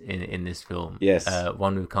twice in this film. Yes,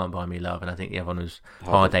 one with "Can't Buy Me Love," and I think the other one was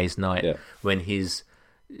 "Hard Day's Night," when he's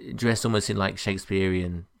dressed almost in like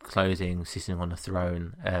Shakespearean clothing, sitting on a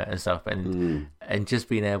throne and stuff, and just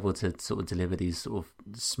being able to sort of deliver these sort of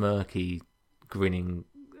smirky, grinning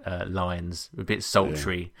lines, a bit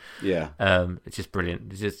sultry. Yeah, it's just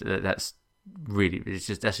brilliant. It's just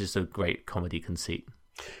that's just a great comedy conceit.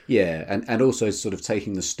 Yeah, and also sort of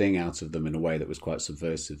taking the sting out of them in a way that was quite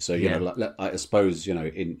subversive. So I suppose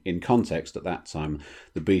in context at that time,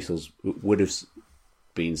 the Beatles would have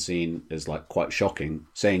been seen as like quite shocking.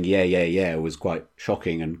 Saying yeah was quite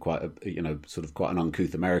shocking and quite sort of quite an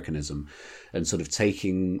uncouth Americanism, and sort of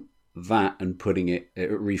taking that and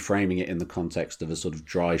reframing it in the context of a sort of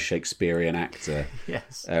dry Shakespearean actor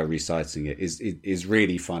reciting it is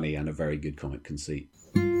really funny and a very good comic conceit.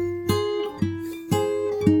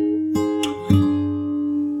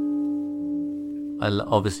 I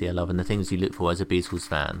love, and the things you look for as a Beatles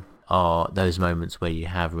fan are those moments where you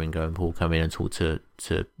have Ringo and Paul come in and talk to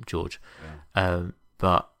George.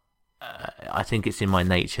 But I think it's in my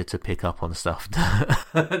nature to pick up on stuff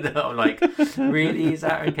that I'm like, really, is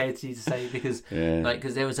that okay to say? Because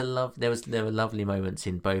because there were lovely moments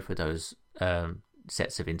in both of those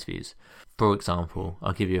sets of interviews. For example,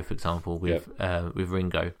 I'll give you an example with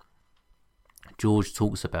Ringo. George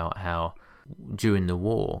talks about how during the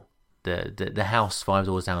war, the house 5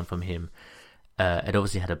 doors down from him had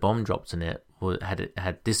obviously had a bomb dropped in it, or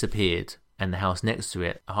had disappeared, and the house next to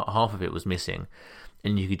it, half of it was missing.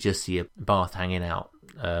 And you could just see a bath hanging out,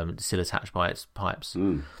 still attached by its pipes.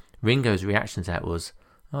 Ringo's reaction to that was,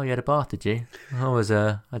 "Oh, you had a bath, did you?"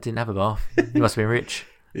 I didn't have a bath. You must have been rich.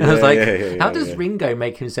 I was like, how does Ringo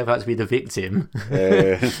make himself out to be the victim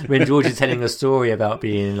when George is telling a story about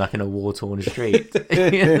being like in a war-torn street?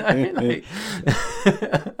 You know, like,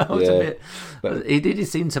 I was a bit. But he did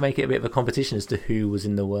seem to make it a bit of a competition as to who was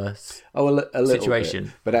in the worst situation.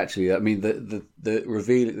 Bit. But actually, I mean, the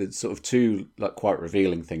reveal, the sort of two like quite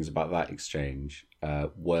revealing things about that exchange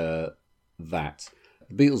were that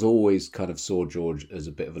the Beatles always kind of saw George as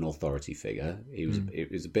a bit of an authority figure. He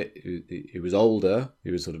was older.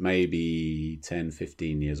 He was sort of maybe 10,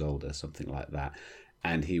 15 years older, something like that.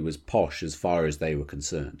 And he was posh as far as they were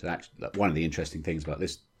concerned. And actually, one of the interesting things about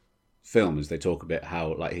this film is they talk about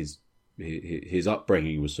how like his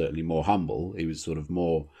upbringing was certainly more humble. He was sort of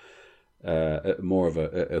more of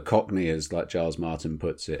a cockney, as like Giles Martin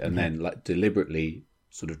puts it, and then like deliberately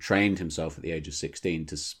sort of trained himself at the age of 16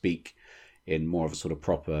 to speak in more of a sort of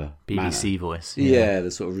proper BBC manner. Voice. Yeah, the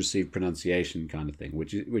sort of received pronunciation kind of thing,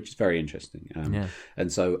 which is very interesting.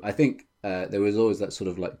 And so I think there was always that sort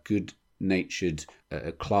of like good-natured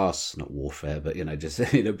class, not warfare, but just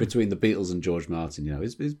between the Beatles and George Martin.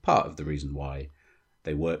 Is part of the reason why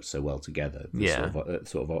they worked so well together.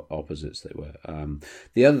 Sort of opposites they were.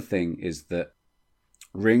 The other thing is that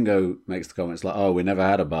Ringo makes the comments like, "Oh, we never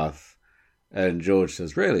had a bath." And George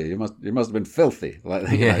says, "Really? You must have been filthy." Like,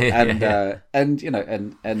 and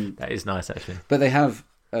that is nice actually. But they have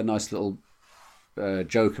a nice little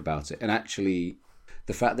joke about it, and actually,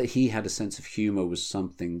 the fact that he had a sense of humour was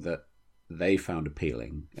something that they found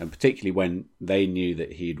appealing, and particularly when they knew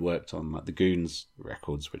that he'd worked on like the Goons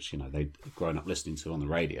records, which they'd grown up listening to on the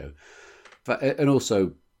radio. But and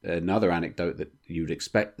also another anecdote that you'd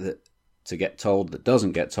expect that to get told that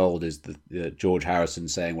doesn't get told is the George Harrison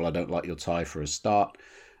saying, "Well, I don't like your tie for a start,"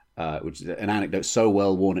 which is an anecdote so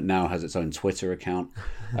well worn it now has its own Twitter account.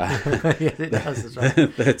 Yes, it does.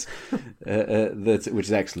 That's right. Which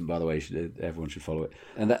is excellent, by the way. Everyone should follow it.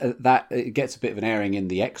 And that it gets a bit of an airing in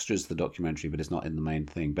the extras of the documentary, but it's not in the main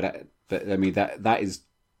thing. But I mean that is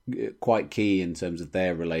quite key in terms of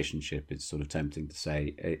their relationship. It's sort of tempting to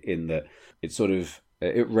say in that it sort of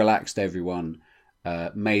it relaxed everyone.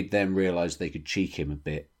 Made them realise they could cheek him a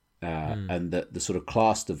bit, and that the sort of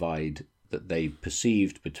class divide that they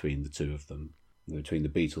perceived between the two of them, between the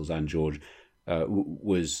Beatles and George,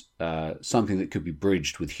 was something that could be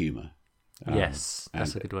bridged with humour. Yes,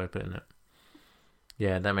 that's a good way of putting it.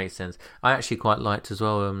 Yeah, that makes sense. I actually quite liked as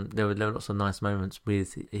well. There were lots of nice moments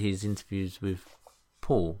with his interviews with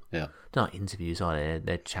Paul. Yeah, they're not interviews, are they?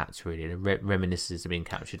 They're chats really. They're reminiscences are being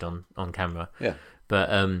captured on camera. Yeah, but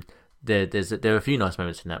there are a few nice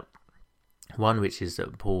moments in that. One which is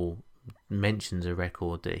that Paul mentions a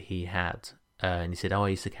record that he had, and he said, "Oh, I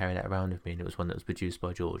used to carry that around with me," and it was one that was produced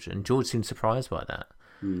by George. And George seemed surprised by that.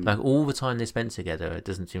 Like all the time they spent together, it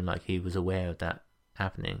doesn't seem like he was aware of that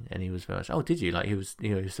happening, and he was very much, "Oh, did you?" Like he was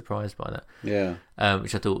surprised by that. Yeah,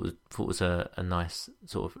 which I thought was a nice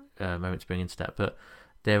sort of moment to bring into that. But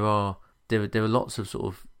there were lots of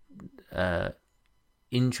sort of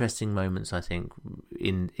interesting moments, I think,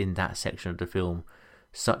 in that section of the film,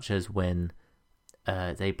 such as when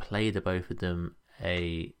they play the both of them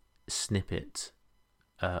a snippet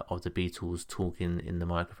of the Beatles talking in the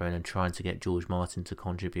microphone and trying to get George Martin to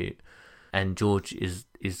contribute, and George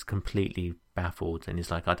is completely baffled and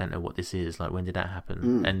he's like, "I don't know what this is. Like, when did that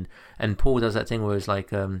happen?" And Paul does that thing where it's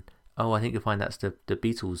like, "Oh, I think you'll find that's the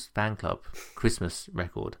Beatles fan club Christmas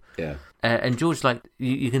record." Yeah. And George, like,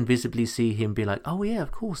 you can visibly see him be like, "Oh yeah,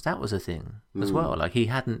 of course, that was a thing as well." Like he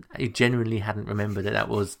genuinely hadn't remembered that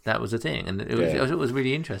was a thing, and it was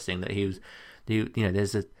really interesting that he was,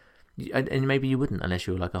 there's a, and maybe you wouldn't unless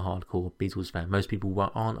you're like a hardcore Beatles fan. Most people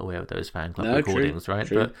aren't aware of those fan club recordings, true, right?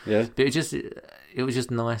 True, but it was just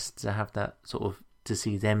nice to have that sort of, to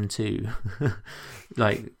see them too,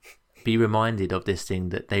 like, be reminded of this thing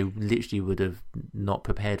that they literally would have not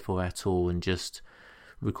prepared for at all and just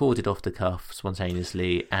recorded off the cuff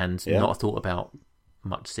spontaneously and not thought about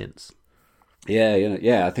much since.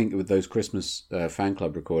 Yeah. I think with those Christmas fan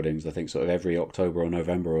club recordings, I think sort of every October or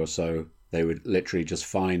November or so, They would literally just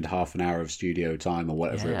find half an hour of studio time or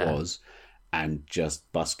whatever Yeah. it was and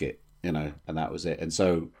just busk it, you know, and that was it. And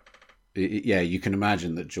so, yeah, you can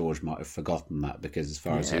imagine that George might have forgotten that, because as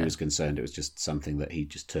far as he was concerned, it was just something that he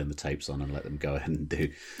just turned the tapes on and let them go ahead and do.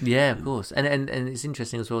 Yeah, of course. And it's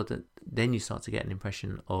interesting as well that then you start to get an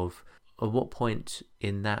impression of at what point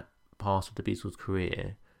in that part of the Beatles'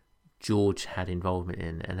 career George had involvement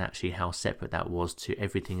in, and actually how separate that was to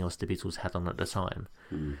everything else the Beatles had on at the time.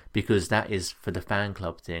 Because that is for the fan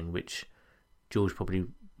club thing, which George probably,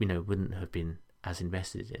 you know, wouldn't have been as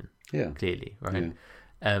invested in. Yeah. Clearly, right?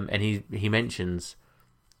 Yeah. And he mentions,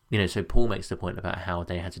 you know, so Paul makes the point about how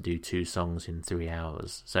they had to do 2 songs in 3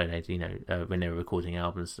 hours. So they, you know, when they were recording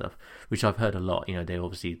albums and stuff, which I've heard a lot. You know, they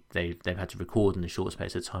obviously they've had to record in a short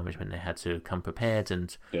space of time, which meant they had to come prepared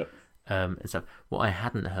and stuff. What I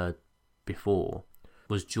hadn't heard before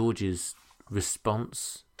was George's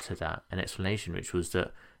response to that, an explanation, which was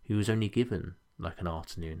that he was only given like an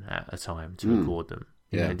afternoon at a time to record them.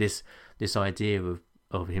 You know, this idea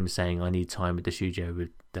of him saying, I need time at the studio with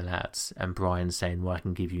the lads, and Brian saying, well, I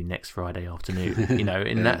can give you next Friday afternoon, you know,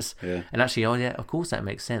 and and actually, oh yeah, of course that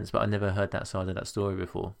makes sense, but I never heard that side of that story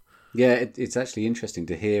before. Yeah, it's actually interesting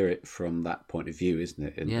to hear it from that point of view, isn't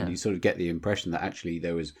it? And you sort of get the impression that actually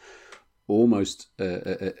there was almost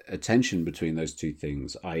a tension between those two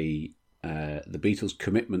things, i.e. The Beatles'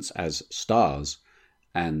 commitments as stars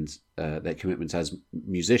and their commitments as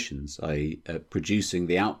musicians, i.e. Producing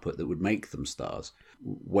the output that would make them stars,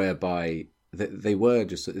 whereby they were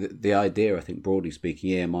just... The idea, I think, broadly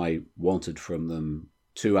speaking, EMI wanted from them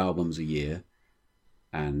 2 albums a year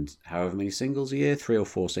and however many singles a year, 3 or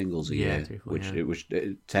 4 singles a year, 3 or 4, which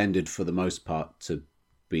it tended for the most part to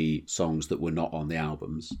be songs that were not on the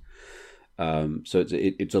albums. So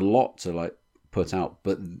it's a lot to like put out,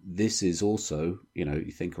 but this is also, you know,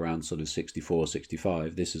 you think around sort of 64,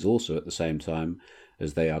 65, this is also at the same time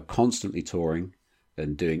as they are constantly touring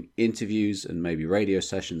and doing interviews and maybe radio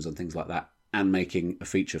sessions and things like that, and making a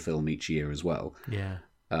feature film each year as well. Yeah.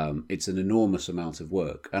 It's an enormous amount of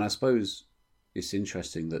work. And I suppose it's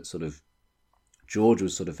interesting that sort of George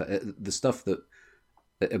was sort of the stuff that,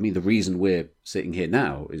 I mean, the reason we're sitting here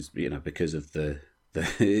now is, you know, because of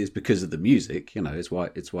it's because of the music, you know. It's why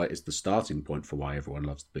it's the starting point for why everyone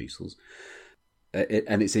loves the Beatles.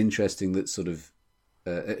 And it's interesting that sort of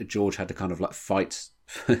George had to kind of like fight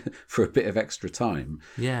for a bit of extra time,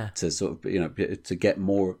 to sort of, you know, to get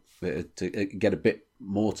more, to get a bit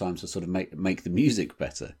more time to sort of make the music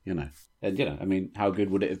better, you know. And you know, I mean, how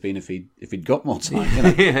good would it have been if he'd got more time? You know?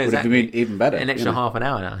 Exactly. Would it have been even better? An extra half an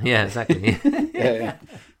hour now. Yeah, exactly.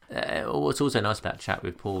 What's also nice about chat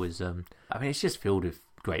with Paul is, I mean, it's just filled with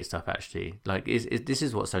great stuff. Actually, like, this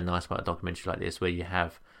is what's so nice about a documentary like this, where you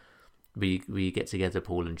have we get together,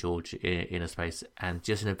 Paul and George, in a space, and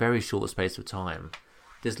just in a very short space of time,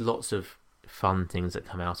 there's lots of fun things that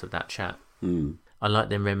come out of that chat. I like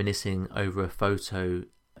them reminiscing over a photo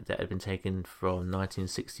that had been taken from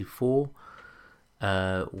 1964,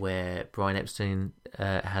 where Brian Epstein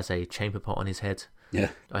has a chamber pot on his head. Yeah,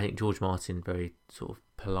 I think George Martin very sort of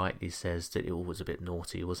politely says that it all was a bit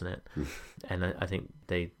naughty, wasn't it? And I think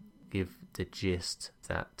they give the gist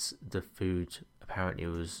that the food apparently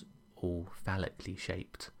was all phallically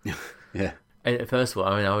shaped. Yeah. And first of all,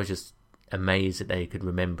 I mean, I was just amazed that they could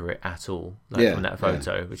remember it at all, like from that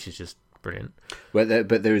photo, which is just brilliant. Well,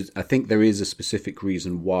 but I think there is a specific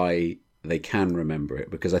reason why they can remember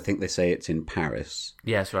it, because I think they say it's in Paris.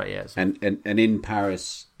 Yes, right, yes. And in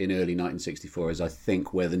Paris in early 1964 is, I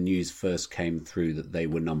think, where the news first came through that they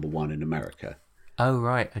were number 1 in America. Oh,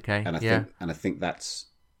 right, okay. And I think that's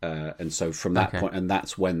and so from that point, and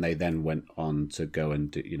that's when they then went on to go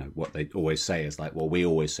and do, you know, what they always say is like, well, we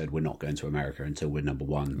always said we're not going to America until we're number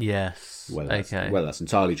 1. Yes. Whether that's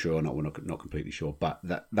entirely true or not, we're not completely sure. But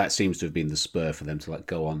that seems to have been the spur for them to like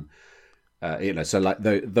go on. You know, so like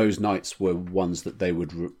those nights were ones that they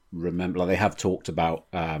would remember. Like they have talked about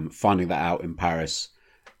finding that out in Paris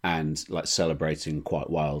and like celebrating quite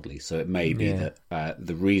wildly. So it may be that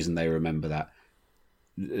the reason they remember that,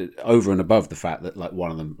 over and above the fact that like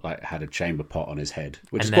one of them like had a chamber pot on his head,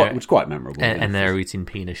 which is quite memorable. And they're eating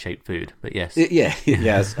penis-shaped food, but yes.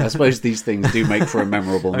 Yes. I suppose these things do make for a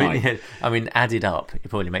memorable night. I mean, added up, it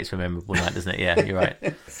probably makes for a memorable night, doesn't it? Yeah, you're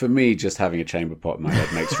right. For me, just having a chamber pot in my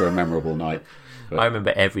head makes for a memorable night. But I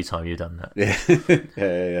remember every time you've done that.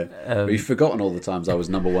 Yeah. But you've forgotten all the times I was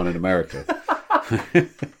number 1 in America.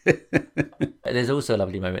 There's also a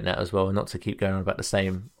lovely moment in that as well, not to keep going on about the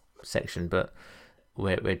same section, but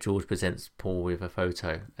where George presents Paul with a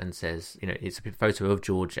photo and says, you know, it's a photo of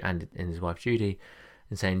George and his wife Judy,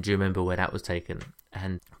 and saying, do you remember where that was taken?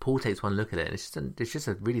 And Paul takes one look at it, and it's just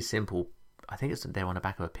a really simple I think it's they're on the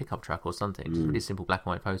back of a pickup truck or something. It's a really simple black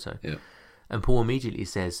and white photo. Yeah. And Paul immediately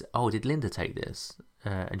says, "Oh, did Linda take this?"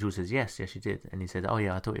 And George says, "Yes, she did." And he said, "Oh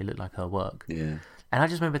yeah, I thought it looked like her work." Yeah. And I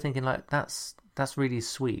just remember thinking, like, that's really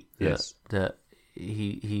sweet. That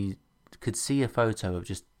he could see a photo of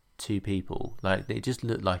just two people. Like, it just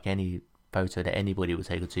looked like any photo that anybody would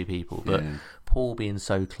take of two people. But Paul, being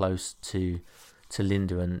so close to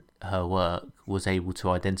Linda and her work, was able to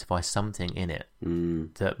identify something in it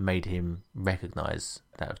that made him recognise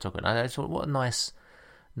that photographer. And I thought, what a nice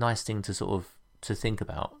thing to sort of to think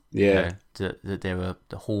about. Yeah. That there are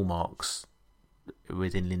the hallmarks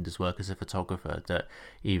within Linda's work as a photographer that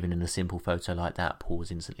even in a simple photo like that, Paul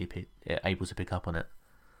was instantly able to pick up on it.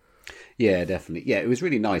 Yeah, definitely. Yeah, it was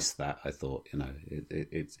really nice that, I thought,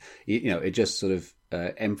 it just sort of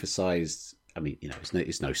emphasised. I mean,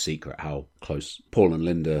 it's no secret how close Paul and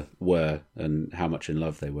Linda were and how much in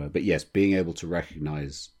love they were. But yes, being able to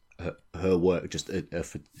recognise her work, just a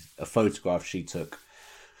photograph she took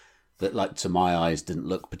that, like, to my eyes, didn't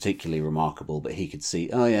look particularly remarkable, but he could see,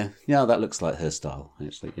 oh yeah, that looks like her style. And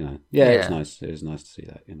it's like, it was nice. It was nice to see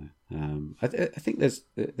that. I think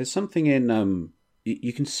there's something in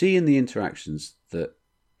you can see in the interactions that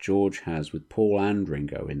George has with Paul and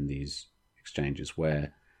Ringo in these exchanges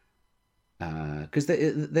where. Because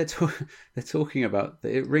they're talking about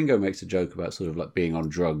Ringo makes a joke about sort of like being on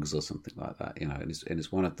drugs or something like that, and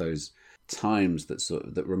it's one of those times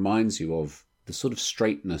that reminds you of the sort of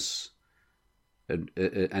straightness and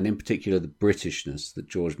in particular the Britishness that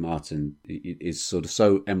George Martin is sort of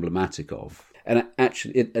so emblematic of. And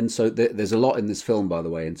actually, so there's a lot in this film, by the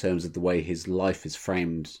way, in terms of the way his life is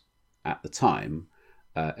framed at the time.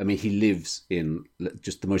 I mean, he lives in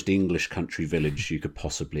just the most English country village you could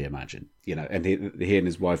possibly imagine, and he and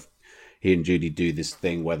his wife, he and Judy, do this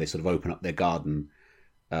thing where they sort of open up their garden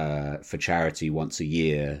for charity once a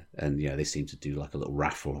year, and they seem to do like a little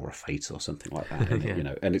raffle or a fete or something like that,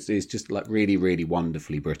 and, and it's just like really, really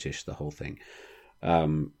wonderfully British, the whole thing,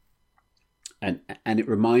 and it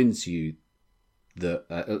reminds you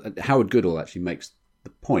that Howard Goodall actually makes the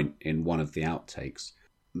point in one of the outtakes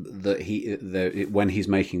that when he's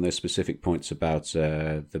making those specific points about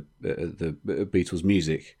the Beatles'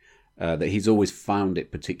 music, that he's always found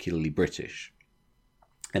it particularly British,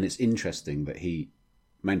 and it's interesting that he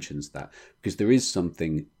mentions that because there is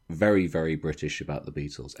something very, very British about the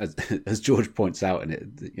Beatles, as George points out in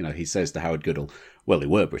it. He says to Howard Goodall, "Well, they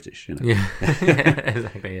were British, Yeah,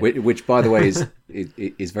 exactly. Yeah. Which, by the way,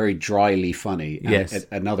 is very dryly funny. And yes,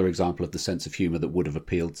 another example of the sense of humour that would have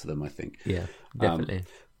appealed to them, I think. Yeah, definitely.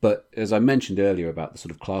 But as I mentioned earlier about the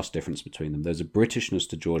sort of class difference between them, there's a Britishness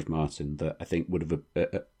to George Martin that I think would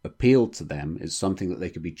have appealed to them as something that they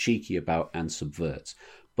could be cheeky about and subvert.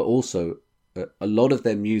 But also, a lot of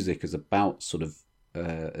their music is about sort of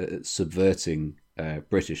subverting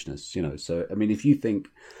Britishness. So, I mean, if you think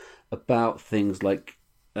about things like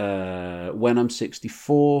When I'm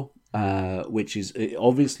 64, which is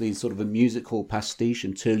obviously sort of a musical pastiche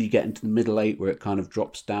until you get into the middle eight, where it kind of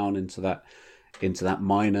drops down into that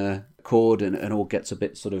minor chord and all gets a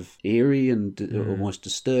bit sort of eerie and almost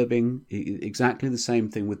disturbing. Exactly the same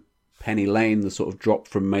thing with Penny Lane, the sort of drop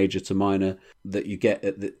from major to minor that you get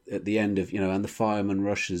at the end of, and the fireman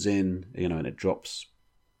rushes in, and it drops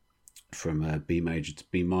from B major to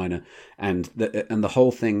B minor, and the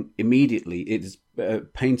whole thing immediately it is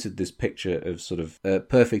painted this picture of sort of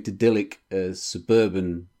perfect idyllic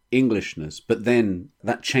suburban Englishness, but then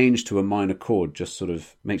that change to a minor chord just sort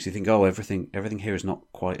of makes you think, oh, everything here is not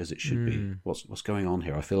quite as it should be. What's going on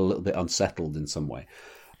here? I feel a little bit unsettled in some way,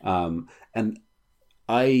 and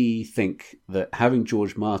I think that having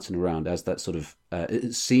George Martin around as that sort of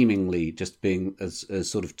seemingly just being as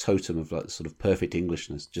sort of totem of like sort of perfect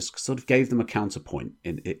Englishness just sort of gave them a counterpoint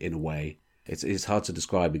in a way. It's hard to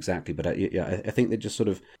describe exactly, but I think they just sort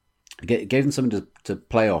of gave them something to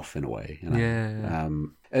play off in a way. Yeah.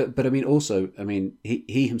 But I mean, also,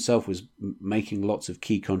 he himself was making lots of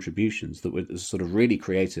key contributions that were sort of really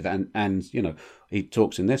creative, and he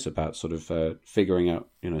talks in this about sort of figuring out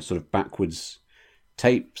sort of backwards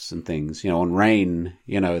tapes and things, on Rain,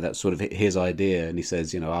 that's sort of his idea, and he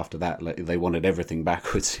says, after that, like, they wanted everything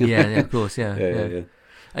backwards. Yeah, of course, yeah.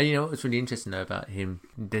 And what's really interesting though about him,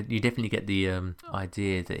 you definitely get the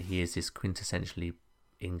idea that he is this quintessentially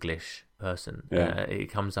English person. Yeah. It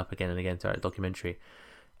comes up again and again throughout the documentary.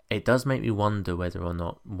 It does make me wonder whether or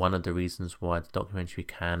not one of the reasons why the documentary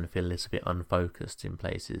can feel a little bit unfocused in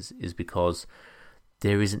places is because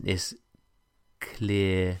there isn't this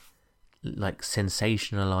clear, like,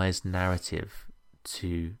 sensationalized narrative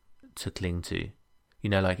to cling to.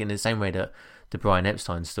 Like in the same way that the Brian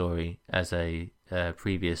Epstein story as a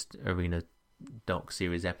previous Arena doc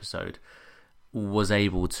series episode, was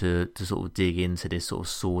able to sort of dig into this sort of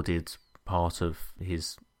sordid part of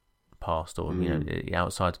his past, or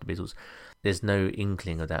outside of the Beatles. There's no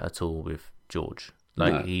inkling of that at all with George.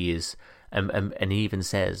 Like, he is, and he even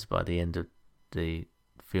says by the end of the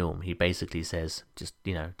film, he basically says,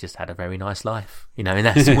 just had a very nice life, and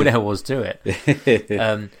that's all there was to it.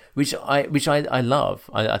 Which I love.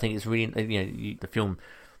 I think it's really, the film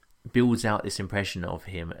builds out this impression of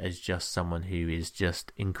him as just someone who is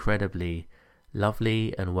just incredibly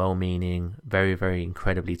lovely and well-meaning, very, very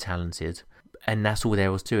incredibly talented, and that's all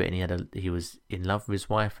there was to it. And he was in love with his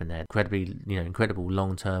wife, and they had incredible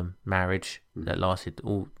long-term marriage that lasted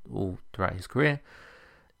all throughout his career,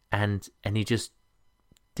 and he just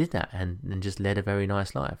did that and just led a very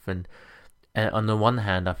nice life. And on the one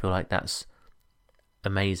hand, I feel like that's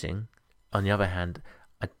amazing. On the other hand,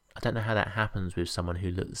 I don't know how that happens with someone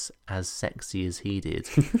who looks as sexy as he did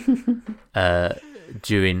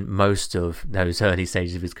during most of those early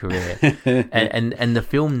stages of his career. and the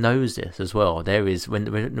film knows this as well. There is, when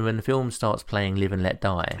the film starts playing Live and Let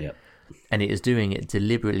Die, and it is doing it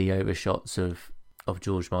deliberately over shots of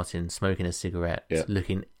George Martin smoking a cigarette,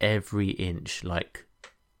 looking every inch like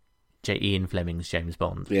Ian Fleming's James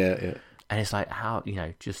Bond. And it's like, how,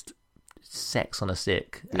 just sex on a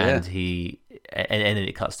stick, and and then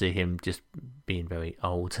it cuts to him just being very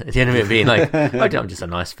old at the end of it, being like, I'm just a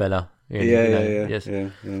nice fella. It's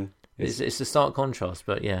a stark contrast,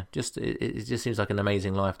 but it just seems like an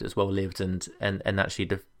amazing life that's well lived, and actually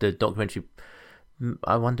the documentary,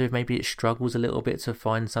 I wonder if maybe it struggles a little bit to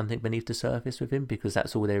find something beneath the surface with him, because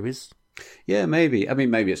that's all there is. Yeah, maybe. I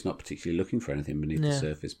mean, maybe it's not particularly looking for anything beneath the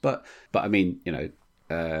surface, but I mean,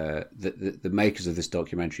 the makers of this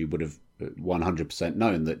documentary would have 100%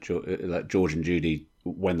 known that George and Judy,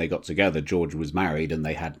 when they got together, George was married and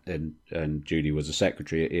they had and Judy was a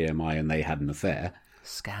secretary at EMI, and they had an affair.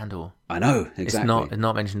 Scandal. I know, exactly. It's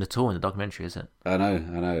not mentioned at all in the documentary, is it? I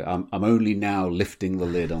know. I'm only now lifting the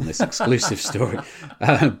lid on this exclusive story,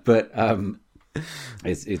 but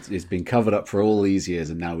it's been covered up for all these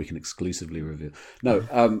years, and now we can exclusively reveal. No,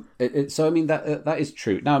 so I mean that is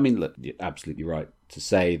true. Now, I mean, look, you're absolutely right to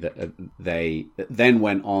say that they then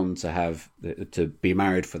went on to be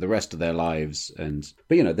married for the rest of their lives,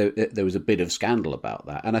 but there was a bit of scandal about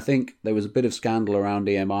that, and I think there was a bit of scandal around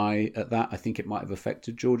EMI at that. I think it might have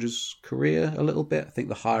affected George's career a little bit. I think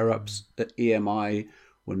the higher ups at EMI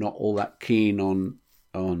were not all that keen on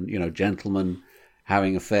gentlemen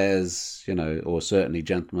having affairs, or certainly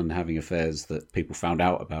gentlemen having affairs that people found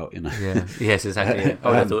out about, Yeah. Yes, exactly.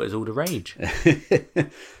 I thought it was all the rage.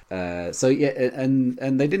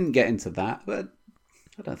 And they didn't get into that, but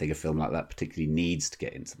I don't think a film like that particularly needs to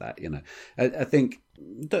get into that. I think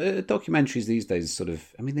documentaries these days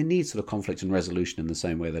they need sort of conflict and resolution in the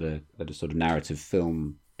same way that a sort of narrative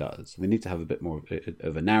film does. They need to have a bit more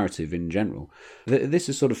of a narrative in general. This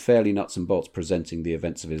is sort of fairly nuts and bolts, presenting the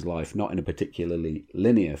events of his life, not in a particularly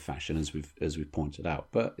linear fashion, as we've pointed out,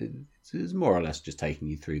 but it's more or less just taking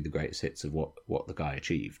you through the greatest hits of what the guy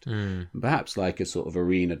achieved. Perhaps like a sort of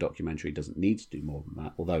arena documentary doesn't need to do more than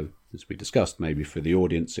that, although, as we discussed, maybe for the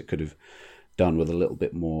audience it could have done with a little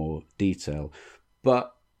bit more detail.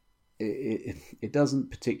 But it doesn't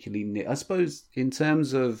particularly, I suppose, in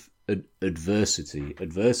terms of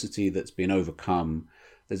adversity that's been overcome.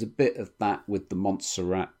 There's a bit of that with the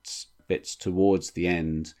Montserrat bits towards the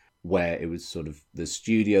end, where it was sort of the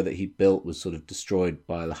studio that he built was sort of destroyed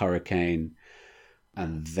by the hurricane,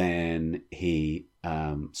 and then he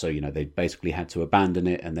they basically had to abandon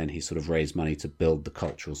it, and then he sort of raised money to build the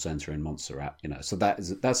cultural centre in Montserrat. So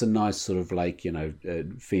that's a nice sort of like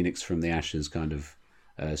phoenix from the ashes kind of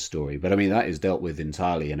story. But I mean, that is dealt with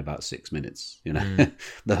entirely in about 6 minutes,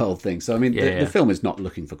 the whole thing. So I mean, the film is not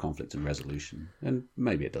looking for conflict and resolution, and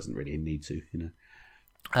maybe it doesn't really need to,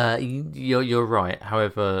 You're right.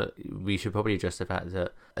 However, we should probably address the fact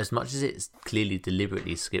that as much as it clearly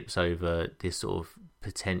deliberately skips over this sort of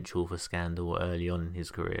potential for scandal early on in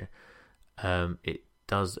his career, it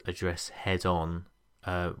does address head on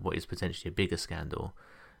what is potentially a bigger scandal,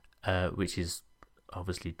 which is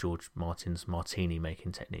obviously George Martin's martini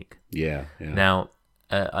making technique. Yeah. Now,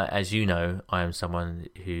 as you know, I am someone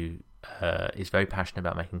who is very passionate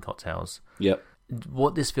about making cocktails. Yep.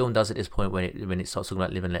 What this film does at this point, when it starts talking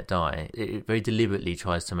about Live and Let Die, it very deliberately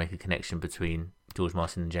tries to make a connection between George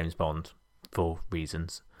Martin and James Bond for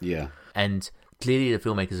reasons. Yeah. And clearly the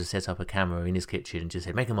filmmakers have set up a camera in his kitchen and just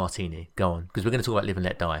said, make a martini, go on, because we're going to talk about Live and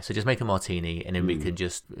Let Die, so just make a martini, and then we can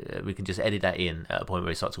just edit that in at a point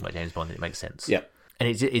where we start talking about James Bond and it makes sense. Yeah. And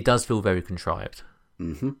it does feel very contrived.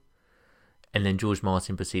 Mm-hmm. And then George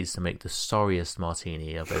Martin proceeds to make the sorriest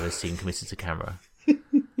martini I've ever seen committed to camera.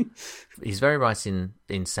 He's very right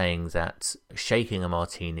in saying that shaking a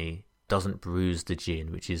martini doesn't bruise the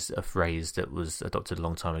gin, which is a phrase that was adopted a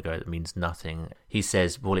long time ago that means nothing. He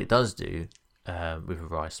says what it does do, with a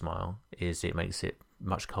wry smile, is it makes it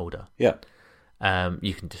much colder. Yeah.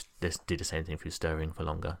 You can just do the same thing through stirring for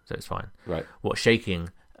longer, so it's fine. Right. What shaking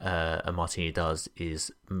a martini does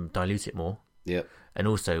is dilute it more. Yeah. And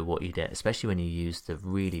also what you get, especially when you use the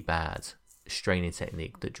really bad straining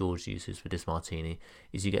technique that George uses for this martini,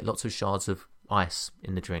 is you get lots of shards of ice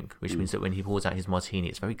in the drink, which means that when he pours out his martini,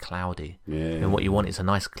 it's very cloudy. Yeah. And what you want is a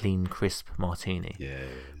nice, clean, crisp martini. Yeah.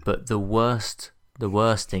 But the worst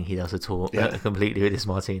thing he does at all, completely with this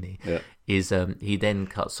martini, is he then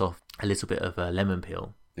cuts off a little bit of lemon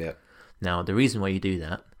peel. Yeah. Now, the reason why you do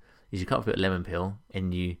that is you cut off a bit of lemon peel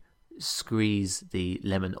and you squeeze the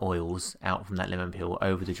lemon oils out from that lemon peel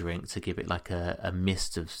over the drink to give it like a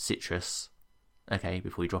mist of citrus,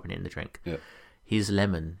 before you drop it in the drink. Yeah. His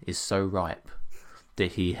lemon is so ripe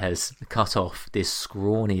that he has cut off this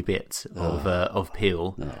scrawny bit of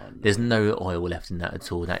peel. There's no oil left in that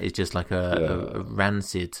at all. That is just like a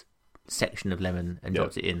rancid section of lemon, and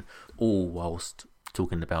dropped it in, all whilst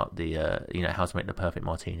talking about the how to make the perfect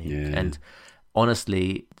martini. Yeah. And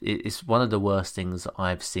honestly, it's one of the worst things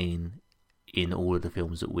I've seen in all of the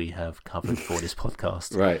films that we have covered for this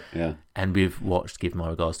podcast. Right, yeah. And we've watched Give My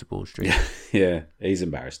Regards to Broad Street. Yeah, he's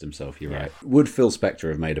embarrassed himself, you're right. Would Phil Spector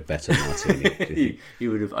have made a better martini, do you think? He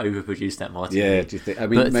would have overproduced that martini. Yeah, do you think? I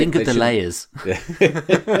mean, but think of the layers.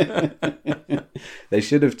 They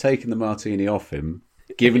should have taken the martini off him,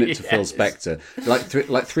 given it to Phil Spector.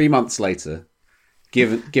 Like 3 months later,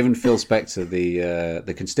 given Phil Spector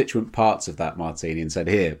the constituent parts of that martini and said,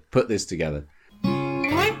 "Here, put this together."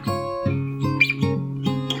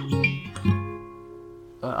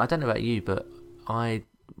 I don't know about you, but I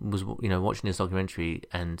was watching this documentary,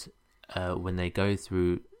 and when they go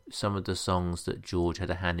through some of the songs that George had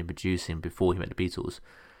a hand in producing before he met the Beatles,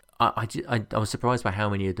 I was surprised by how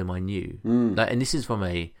many of them I knew. And this is from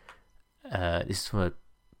a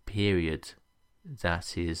period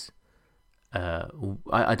that is.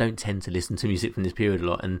 I don't tend to listen to music from this period a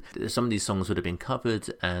lot, and some of these songs would have been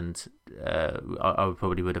covered, and I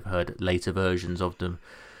probably would have heard later versions of them.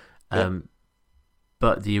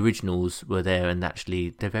 But the originals were there, and actually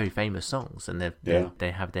they're very famous songs, and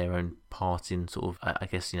they have their own part in sort of, I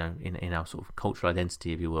guess, in our sort of cultural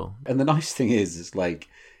identity, if you will. And the nice thing is, it's like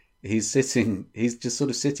he's just sort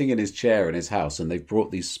of sitting in his chair in his house, and they've brought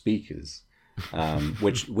these speakers,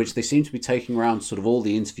 which they seem to be taking around sort of all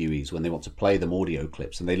the interviewees when they want to play them audio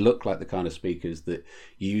clips, and they look like the kind of speakers that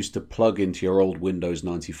you used to plug into your old Windows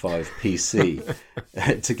 95 PC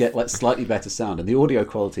to get like slightly better sound, and the audio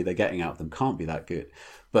quality they're getting out of them can't be that good.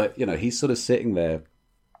 But he's sort of sitting there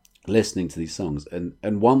listening to these songs,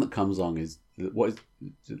 and one that comes on is what is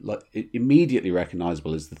like immediately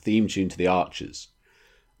recognizable as the theme tune to The Archers,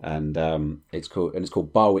 and it's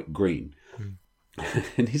called Barwick Green.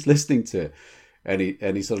 And he's listening to it, and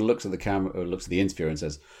he sort of looks at the camera, or looks at the interviewer, and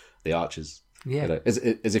says, "The Archers,"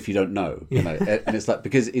 as if you don't know, and it's like,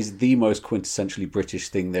 because it's the most quintessentially British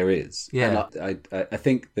thing there is. Yeah, and I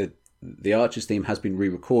think that the Archers theme has been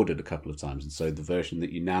re-recorded a couple of times, and so the version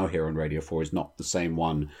that you now hear on Radio 4 is not the same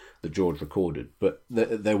one that George recorded. But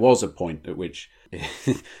there was a point at which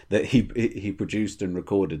that he produced and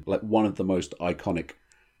recorded like one of the most iconic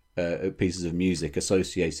pieces of music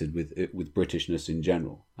associated with Britishness in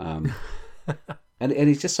general, and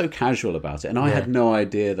he's just so casual about it, and I had no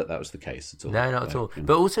idea that was the case at all. No, not at all.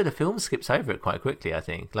 But also the film skips over it quite quickly, I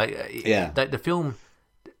think. The film,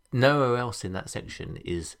 nowhere else in that section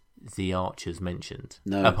is The Archers mentioned,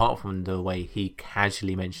 apart from the way he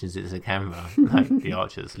casually mentions it to the camera, like The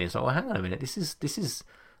Archers. And it's like, well, hang on a minute, this is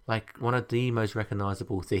like one of the most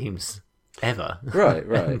recognisable themes ever. Right.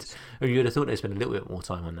 And you would have thought they'd spend a little bit more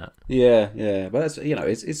time on that. Yeah. But that's,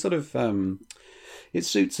 it's sort of it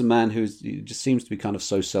suits a man who just seems to be kind of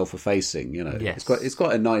so self-effacing. Yes. It's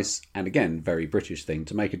quite a nice, and again very British thing,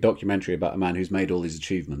 to make a documentary about a man who's made all these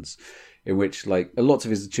achievements, in which like a lot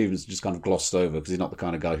of his achievements are just kind of glossed over because he's not the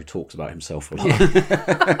kind of guy who talks about himself a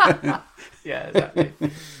lot. Yeah, exactly.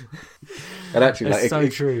 And actually, that's so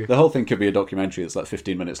true. The whole thing could be a documentary that's like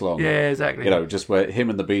 15 minutes long. Yeah, exactly. Just where him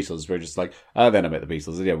and the Beatles were just like, then I met the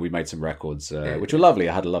Beatles. Yeah, we made some records, which were lovely.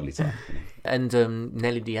 I had a lovely time. And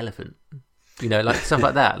Nelly the Elephant, like stuff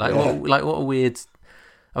like that. What a weird.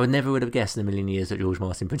 I would have guessed in a million years that George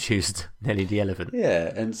Martin produced Nelly the Elephant.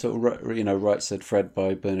 Yeah, and sort of, Right Said Fred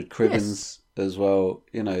by Bernard Cribbins. as well.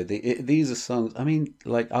 You know, these are songs. I mean,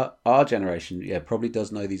 like our generation, probably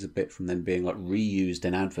does know these a bit from them being like reused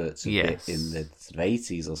in adverts bit in the sort of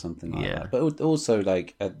 80s or something like that. But also,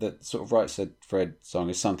 like the sort of Right Said Fred song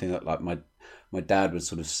is something that like my dad would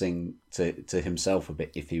sort of sing to himself a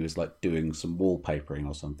bit if he was like doing some wallpapering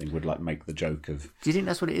or something. Would like make the joke of. Do you think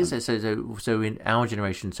that's what it is? So in our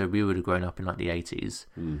generation, so we would have grown up in like the 80s,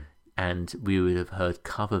 and we would have heard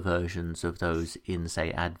cover versions of those in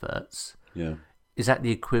say adverts. Yeah. Is that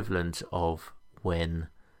the equivalent of when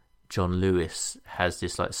John Lewis has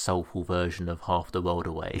this like soulful version of Half the World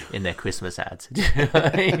Away in their Christmas ads? Do you know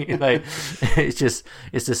what I mean? Like, it's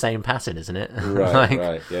the same pattern, isn't it? Right,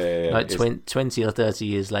 right. Yeah. Like 20 or 30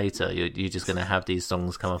 years later, you're just going to have these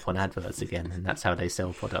songs come up on adverts again, and that's how they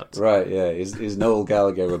sell products. Right, yeah. Is Noel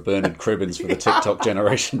Gallagher or Bernard Cribbins for the TikTok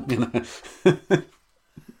generation? You know?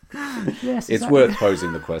 Yes, it's worth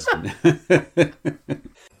posing the question.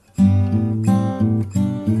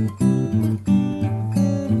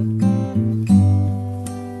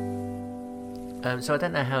 So I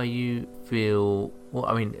don't know how you feel. Well,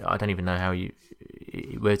 I mean, I don't even know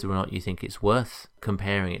whether or not you think it's worth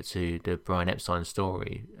comparing it to the Brian Epstein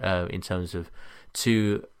story in terms of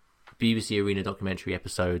two BBC Arena documentary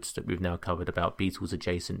episodes that we've now covered about Beatles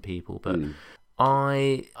adjacent people. But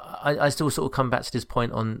I still sort of come back to this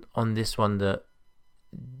point on this one, that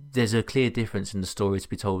there's a clear difference in the story to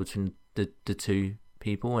be told between the two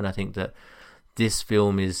people, and I think that this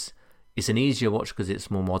film it's an easier watch because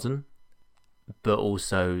it's more modern. But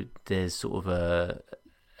also, there's sort of a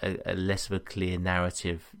less of a clear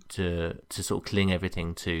narrative to sort of cling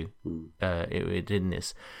everything to in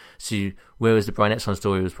this. So, whereas the Brian Epstein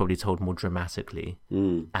story was probably told more dramatically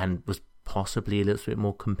and was possibly a little bit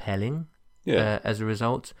more compelling as a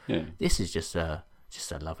result. Yeah. This is just a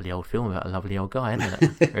lovely old film about a lovely old guy,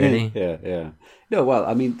 isn't it? Really? Yeah. No, well,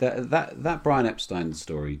 I mean that Brian Epstein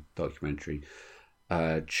story documentary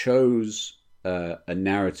chose a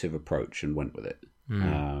narrative approach and went with it.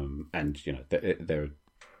 And you know, there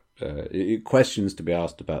are questions to be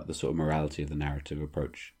asked about the sort of morality of the narrative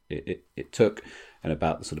approach it took, and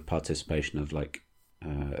about the sort of participation of like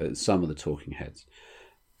some of the talking heads.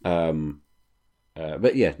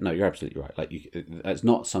 But yeah, no, you're absolutely right. Like, it's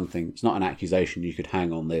not an accusation you could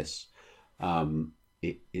hang on this.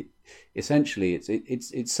 Essentially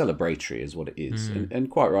it's celebratory is what it is,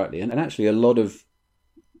 and quite rightly, and actually a lot of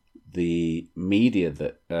the media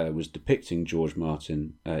that was depicting George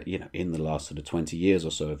Martin, in the last sort of 20 years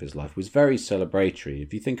or so of his life, was very celebratory.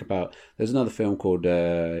 If you think about, there's another film called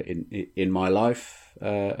In My Life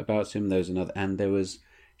about him. There's another, and there was.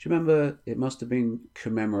 Do you remember? It must have been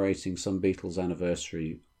commemorating some Beatles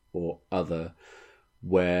anniversary or other,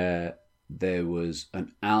 where there was an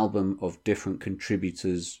album of different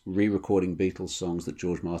contributors re-recording Beatles songs that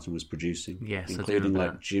George Martin was producing. Yes, including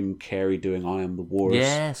like Jim Carrey doing "I Am the Walrus."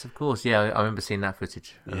 Yes, of course. Yeah, I remember seeing that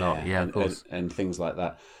footage a lot. Yeah, of course, and things like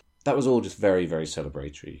that. That was all just very, very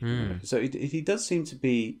celebratory. So he does seem to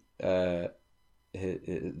be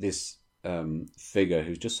this figure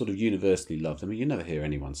who's just sort of universally loved. I mean, you never hear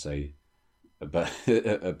anyone say a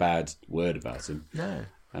bad word about him. No.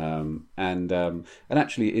 And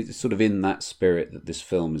actually, it's sort of in that spirit that this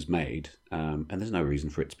film is made, and there's no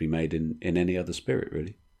reason for it to be made in any other spirit,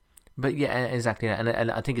 really. But yeah, exactly, and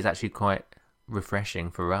I think it's actually quite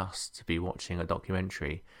refreshing for us to be watching a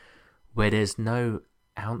documentary where there's no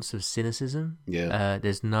ounce of cynicism. Yeah,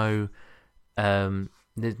 there's no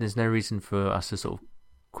reason for us to sort of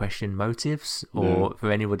question motives, or for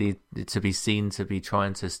anybody to be seen to be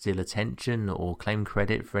trying to steal attention or claim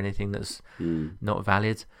credit for anything that's not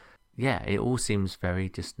valid. Yeah, it all seems very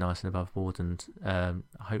just nice and above board, and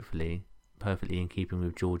hopefully perfectly in keeping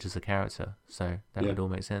with George as a character. So that would all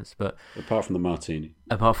make sense. But apart from the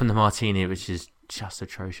martini, which is just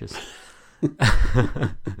atrocious.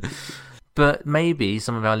 But maybe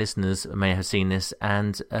some of our listeners may have seen this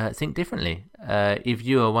and think differently. If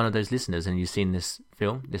you are one of those listeners and you've seen this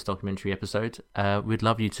film, this documentary episode, we'd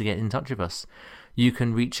love you to get in touch with us. You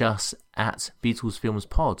can reach us at Beatles Films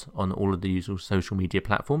Pod on all of the usual social media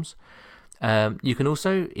platforms. You can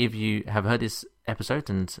also, if you have heard this episode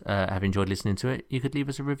and have enjoyed listening to it, you could leave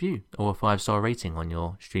us a review or a 5-star rating on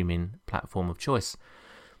your streaming platform of choice.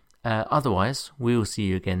 Otherwise, we will see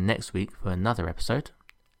you again next week for another episode.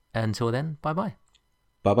 Until then, bye-bye.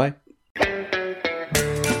 Bye-bye.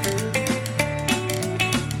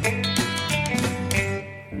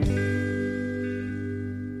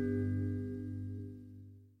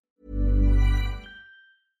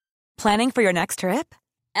 Planning for your next trip?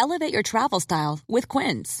 Elevate your travel style with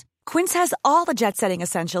Quince. Quince has all the jet-setting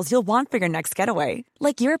essentials you'll want for your next getaway,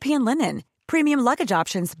 like European linen, premium luggage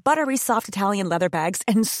options, buttery soft Italian leather bags,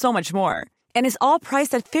 and so much more. And is all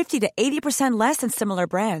priced at 50 to 80% less than similar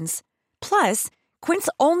brands. Plus, Quince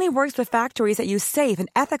only works with factories that use safe and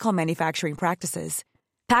ethical manufacturing practices.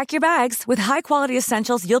 Pack your bags with high-quality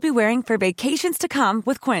essentials you'll be wearing for vacations to come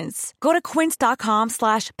with Quince. Go to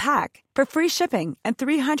quince.com/pack for free shipping and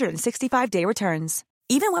 365-day returns.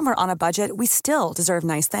 Even when we're on a budget, we still deserve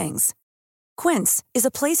nice things. Quince is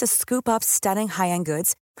a place to scoop up stunning high-end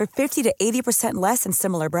goods for 50 to 80% less than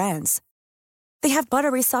similar brands. They have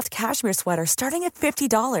buttery soft cashmere sweaters starting at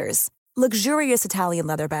 $50, luxurious Italian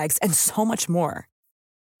leather bags, and so much more.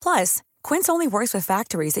 Plus, Quince only works with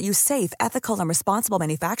factories that use safe, ethical, and responsible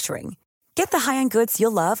manufacturing. Get the high-end goods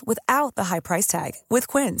you'll love without the high price tag with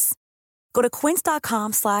Quince. Go to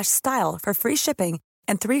quince.com/style for free shipping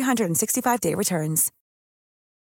and 365-day returns.